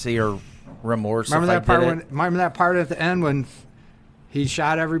 Hesitancy or remorse. Remember that part at the end when he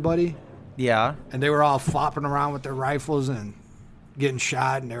shot everybody? Yeah. And they were all flopping around with their rifles and getting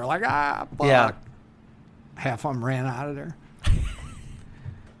shot, and they were like, fuck. Yeah. Half of them ran out of there.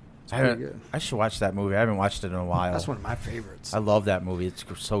 I should watch that movie. I haven't watched it in a while. That's one of my favorites. I love that movie. It's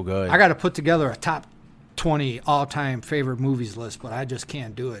so good. I got to put together a top 20 all-time favorite movies list, but I just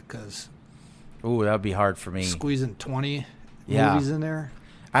can't do it because... Ooh, that would be hard for me. Squeezing 20 movies in there.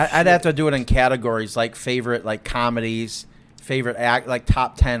 I'd have to do it in categories like favorite, like comedies, favorite like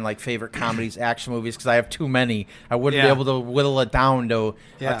top 10 like favorite comedies, action movies, because I have too many. I wouldn't be able to whittle it down to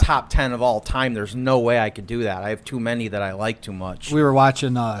a top 10 of all time. There's no way I could do that. I have too many that I like too much. We were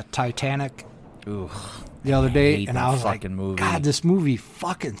watching Titanic the other day, and I was like, movie. God, this movie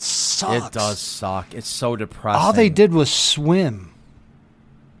fucking sucks. It does suck. It's so depressing. All they did was swim.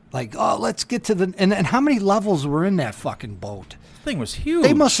 Like, let's get to the... And how many levels were in that fucking boat? Thing was huge.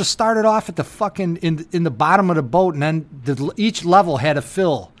 They must have started off at the fucking in the bottom of the boat, and then each level had a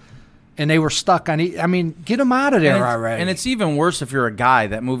fill, and they were stuck on. I mean, get them out of there already. And it's even worse if you're a guy.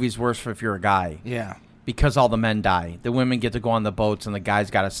 That movie's worse if you're a guy. Yeah, because all the men die. The women get to go on the boats, and the guys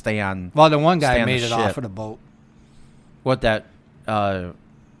got to stay on. Well, the one guy made it off of the boat. What that?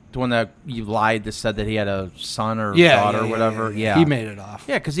 The one that you lied that said that he had a son or daughter or whatever. Yeah. He made it off.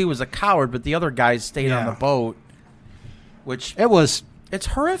 Yeah, because he was a coward, but the other guys stayed on the boat, which... It's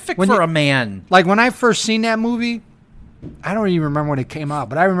horrific for a man. Like, when I first seen that movie, I don't even remember when it came out,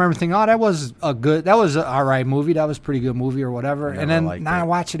 but I remember thinking, that was an all right movie. That was a pretty good movie or whatever. And then now I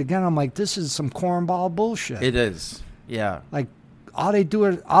watch it again, I'm like, this is some cornball bullshit. It is. Yeah. Like, all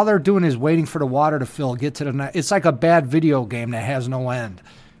they're doing is waiting for the water to fill, get to the next. It's like a bad video game that has no end.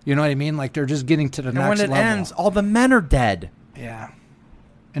 You know what I mean? Like, they're just getting to the next level. And when it ends, all the men are dead. Yeah.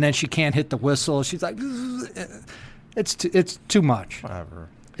 And then she can't hit the whistle. She's like, it's too much. Whatever.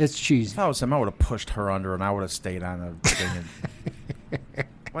 It's cheesy. If I was him, I would have pushed her under and I would have stayed on the thing.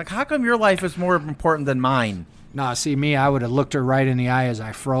 Like, how come your life is more important than mine? No, see, me, I would have looked her right in the eye as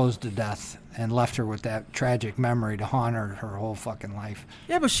I froze to death and left her with that tragic memory to haunt her whole fucking life.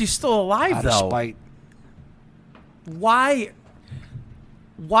 Yeah, but she's still alive, though. Out of spite. Why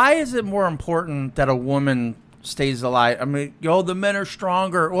is it more important that a woman stays alive? I mean, the men are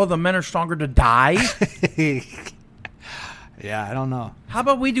stronger. Well, the men are stronger to die? Yeah, I don't know. How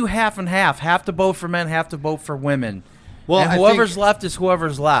about we do half and half? Half to vote for men, half to vote for women. Well, and whoever's left is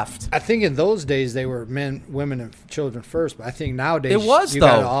whoever's left. I think in those days they were men, women, and children first, but I think nowadays you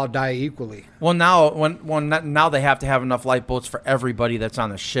gotta all die equally. Well, now they have to have enough lifeboats for everybody that's on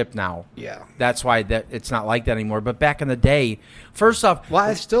the ship now. Yeah, that's why it's not like that anymore. But back in the day, first off,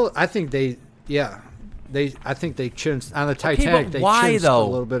 I think they chinched on the Titanic. But they why chinched though? A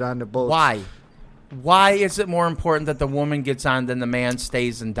little bit on the boat. Why? Why is it more important that the woman gets on than the man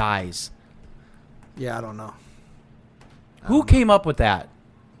stays and dies? Yeah, I don't know. Who came up with that?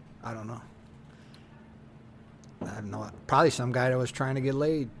 I don't know. I have no. Probably some guy that was trying to get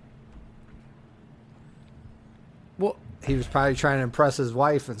laid. Well, he was probably trying to impress his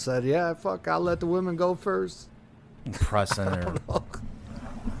wife and said, "Yeah, fuck, I'll let the women go first." Impressing her.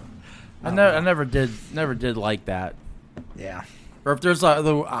 I never did like that. Yeah. Or if there's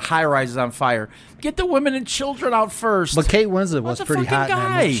a high rise on fire, get the women and children out first. But Kate Winslet was pretty hot in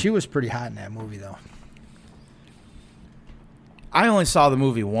that movie. She was pretty hot in that movie, though. I only saw the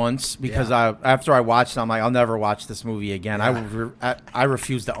movie once because after I watched it, I'm like, I'll never watch this movie again. Yeah. I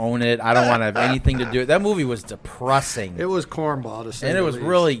refuse to own it. I don't want to have anything to do with it. That movie was depressing. It was cornball to say and the it was least.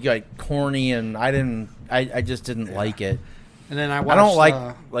 Really like corny, and I just didn't like it. And then I don't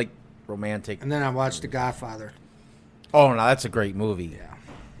like romantic. And then I watched The Godfather. Oh no, that's a great movie. Yeah,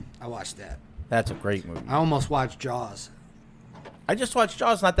 I watched that. That's a great movie. I almost watched Jaws. I just watched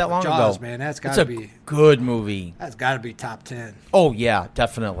Jaws not that long ago. Jaws, man, that's got to be a good movie. That's got to be top 10. Oh yeah,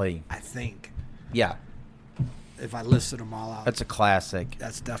 definitely. I think. Yeah. If I listed them all out. That's a classic.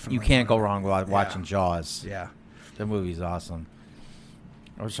 That's definitely. You can't go wrong with watching Jaws. Yeah. The movie's awesome.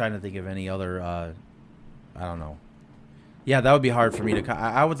 I was trying to think of any other. I don't know. Yeah, that would be hard for me to.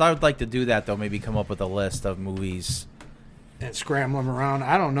 I would like to do that though. Maybe come up with a list of movies. And scramble them around.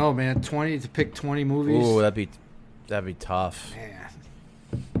 I don't know, man. To pick 20 movies. Ooh, that'd be tough. Man.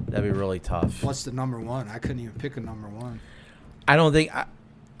 That'd be really tough. What's the number one? I couldn't even pick a number one. I don't think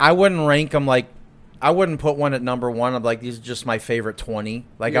I wouldn't rank them like. I wouldn't put one at number one. I'm like, these are just my favorite 20.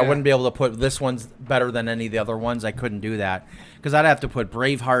 Like, I wouldn't be able to put this one's better than any of the other ones. I couldn't do that because I'd have to put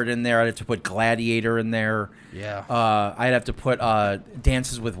Braveheart in there. I'd have to put Gladiator in there. Yeah. I'd have to put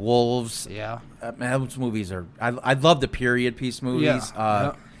Dances with Wolves. Yeah. Man, those movies are. I love the period piece movies.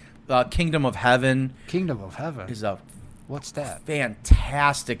 Yeah. Kingdom of Heaven. Kingdom of Heaven is a. What's that?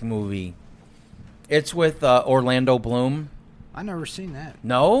 Fantastic movie. It's with Orlando Bloom. I never seen that.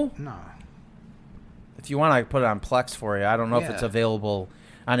 No. No. If you want, I can put it on Plex for you. I don't know if it's available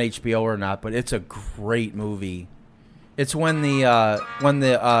on HBO or not, but it's a great movie. It's when they were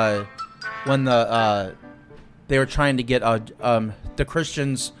trying to get the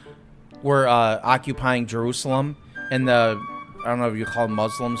Christians were occupying Jerusalem, and I don't know if you call them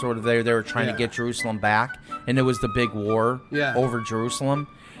Muslims or whatever. They were trying to get Jerusalem back, and it was the big war over Jerusalem.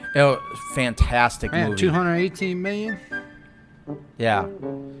 Fantastic movie. 218 million. Yeah.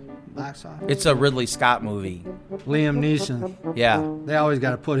 Box office. It's a Ridley Scott movie. Liam Neeson. Yeah. They always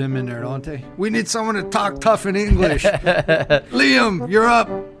got to put him in there, don't they? We need someone to talk tough in English. Liam, you're up.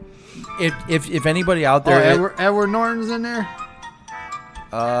 If anybody out there, Edward Norton's in there.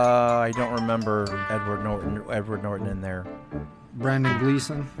 I don't remember Edward Norton in there. Brendan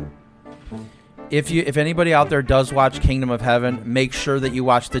Gleeson. If anybody out there does watch Kingdom of Heaven, make sure that you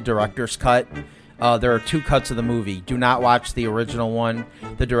watch the director's cut. There are 2 cuts of the movie. Do not watch the original one.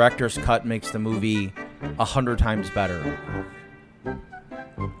 The director's cut makes the movie 100 times better.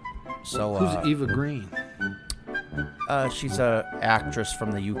 So who's Eva Green? She's an actress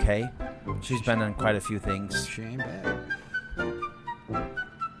from the UK. She's been in quite a few things. She ain't bad.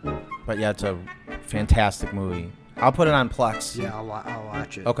 But yeah, it's a fantastic movie. I'll put it on Plex. Yeah, I'll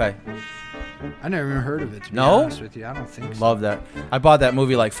watch it. Okay. I never even heard of it, to be honest with you. I don't think so. Love that. I bought that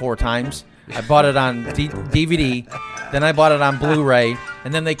movie like 4 times. I bought it on DVD, then I bought it on Blu-ray,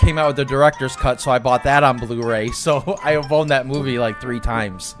 and then they came out with the director's cut, so I bought that on Blu-ray. So I have owned that movie like 3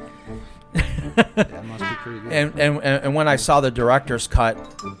 times. That must be pretty good. And when I saw the director's cut,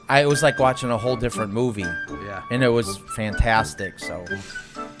 it was like watching a whole different movie. Yeah. And it was fantastic. So,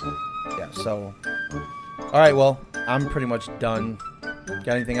 yeah. So, all right. Well, I'm pretty much done. Got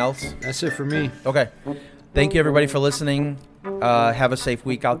anything else? That's it for me. Okay. Thank you, everybody, for listening. Have a safe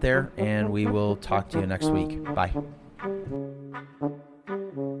week out there, and we will talk to you next week. Bye.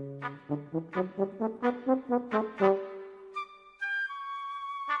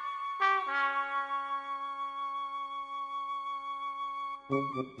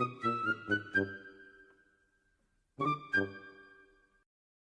 Thank you.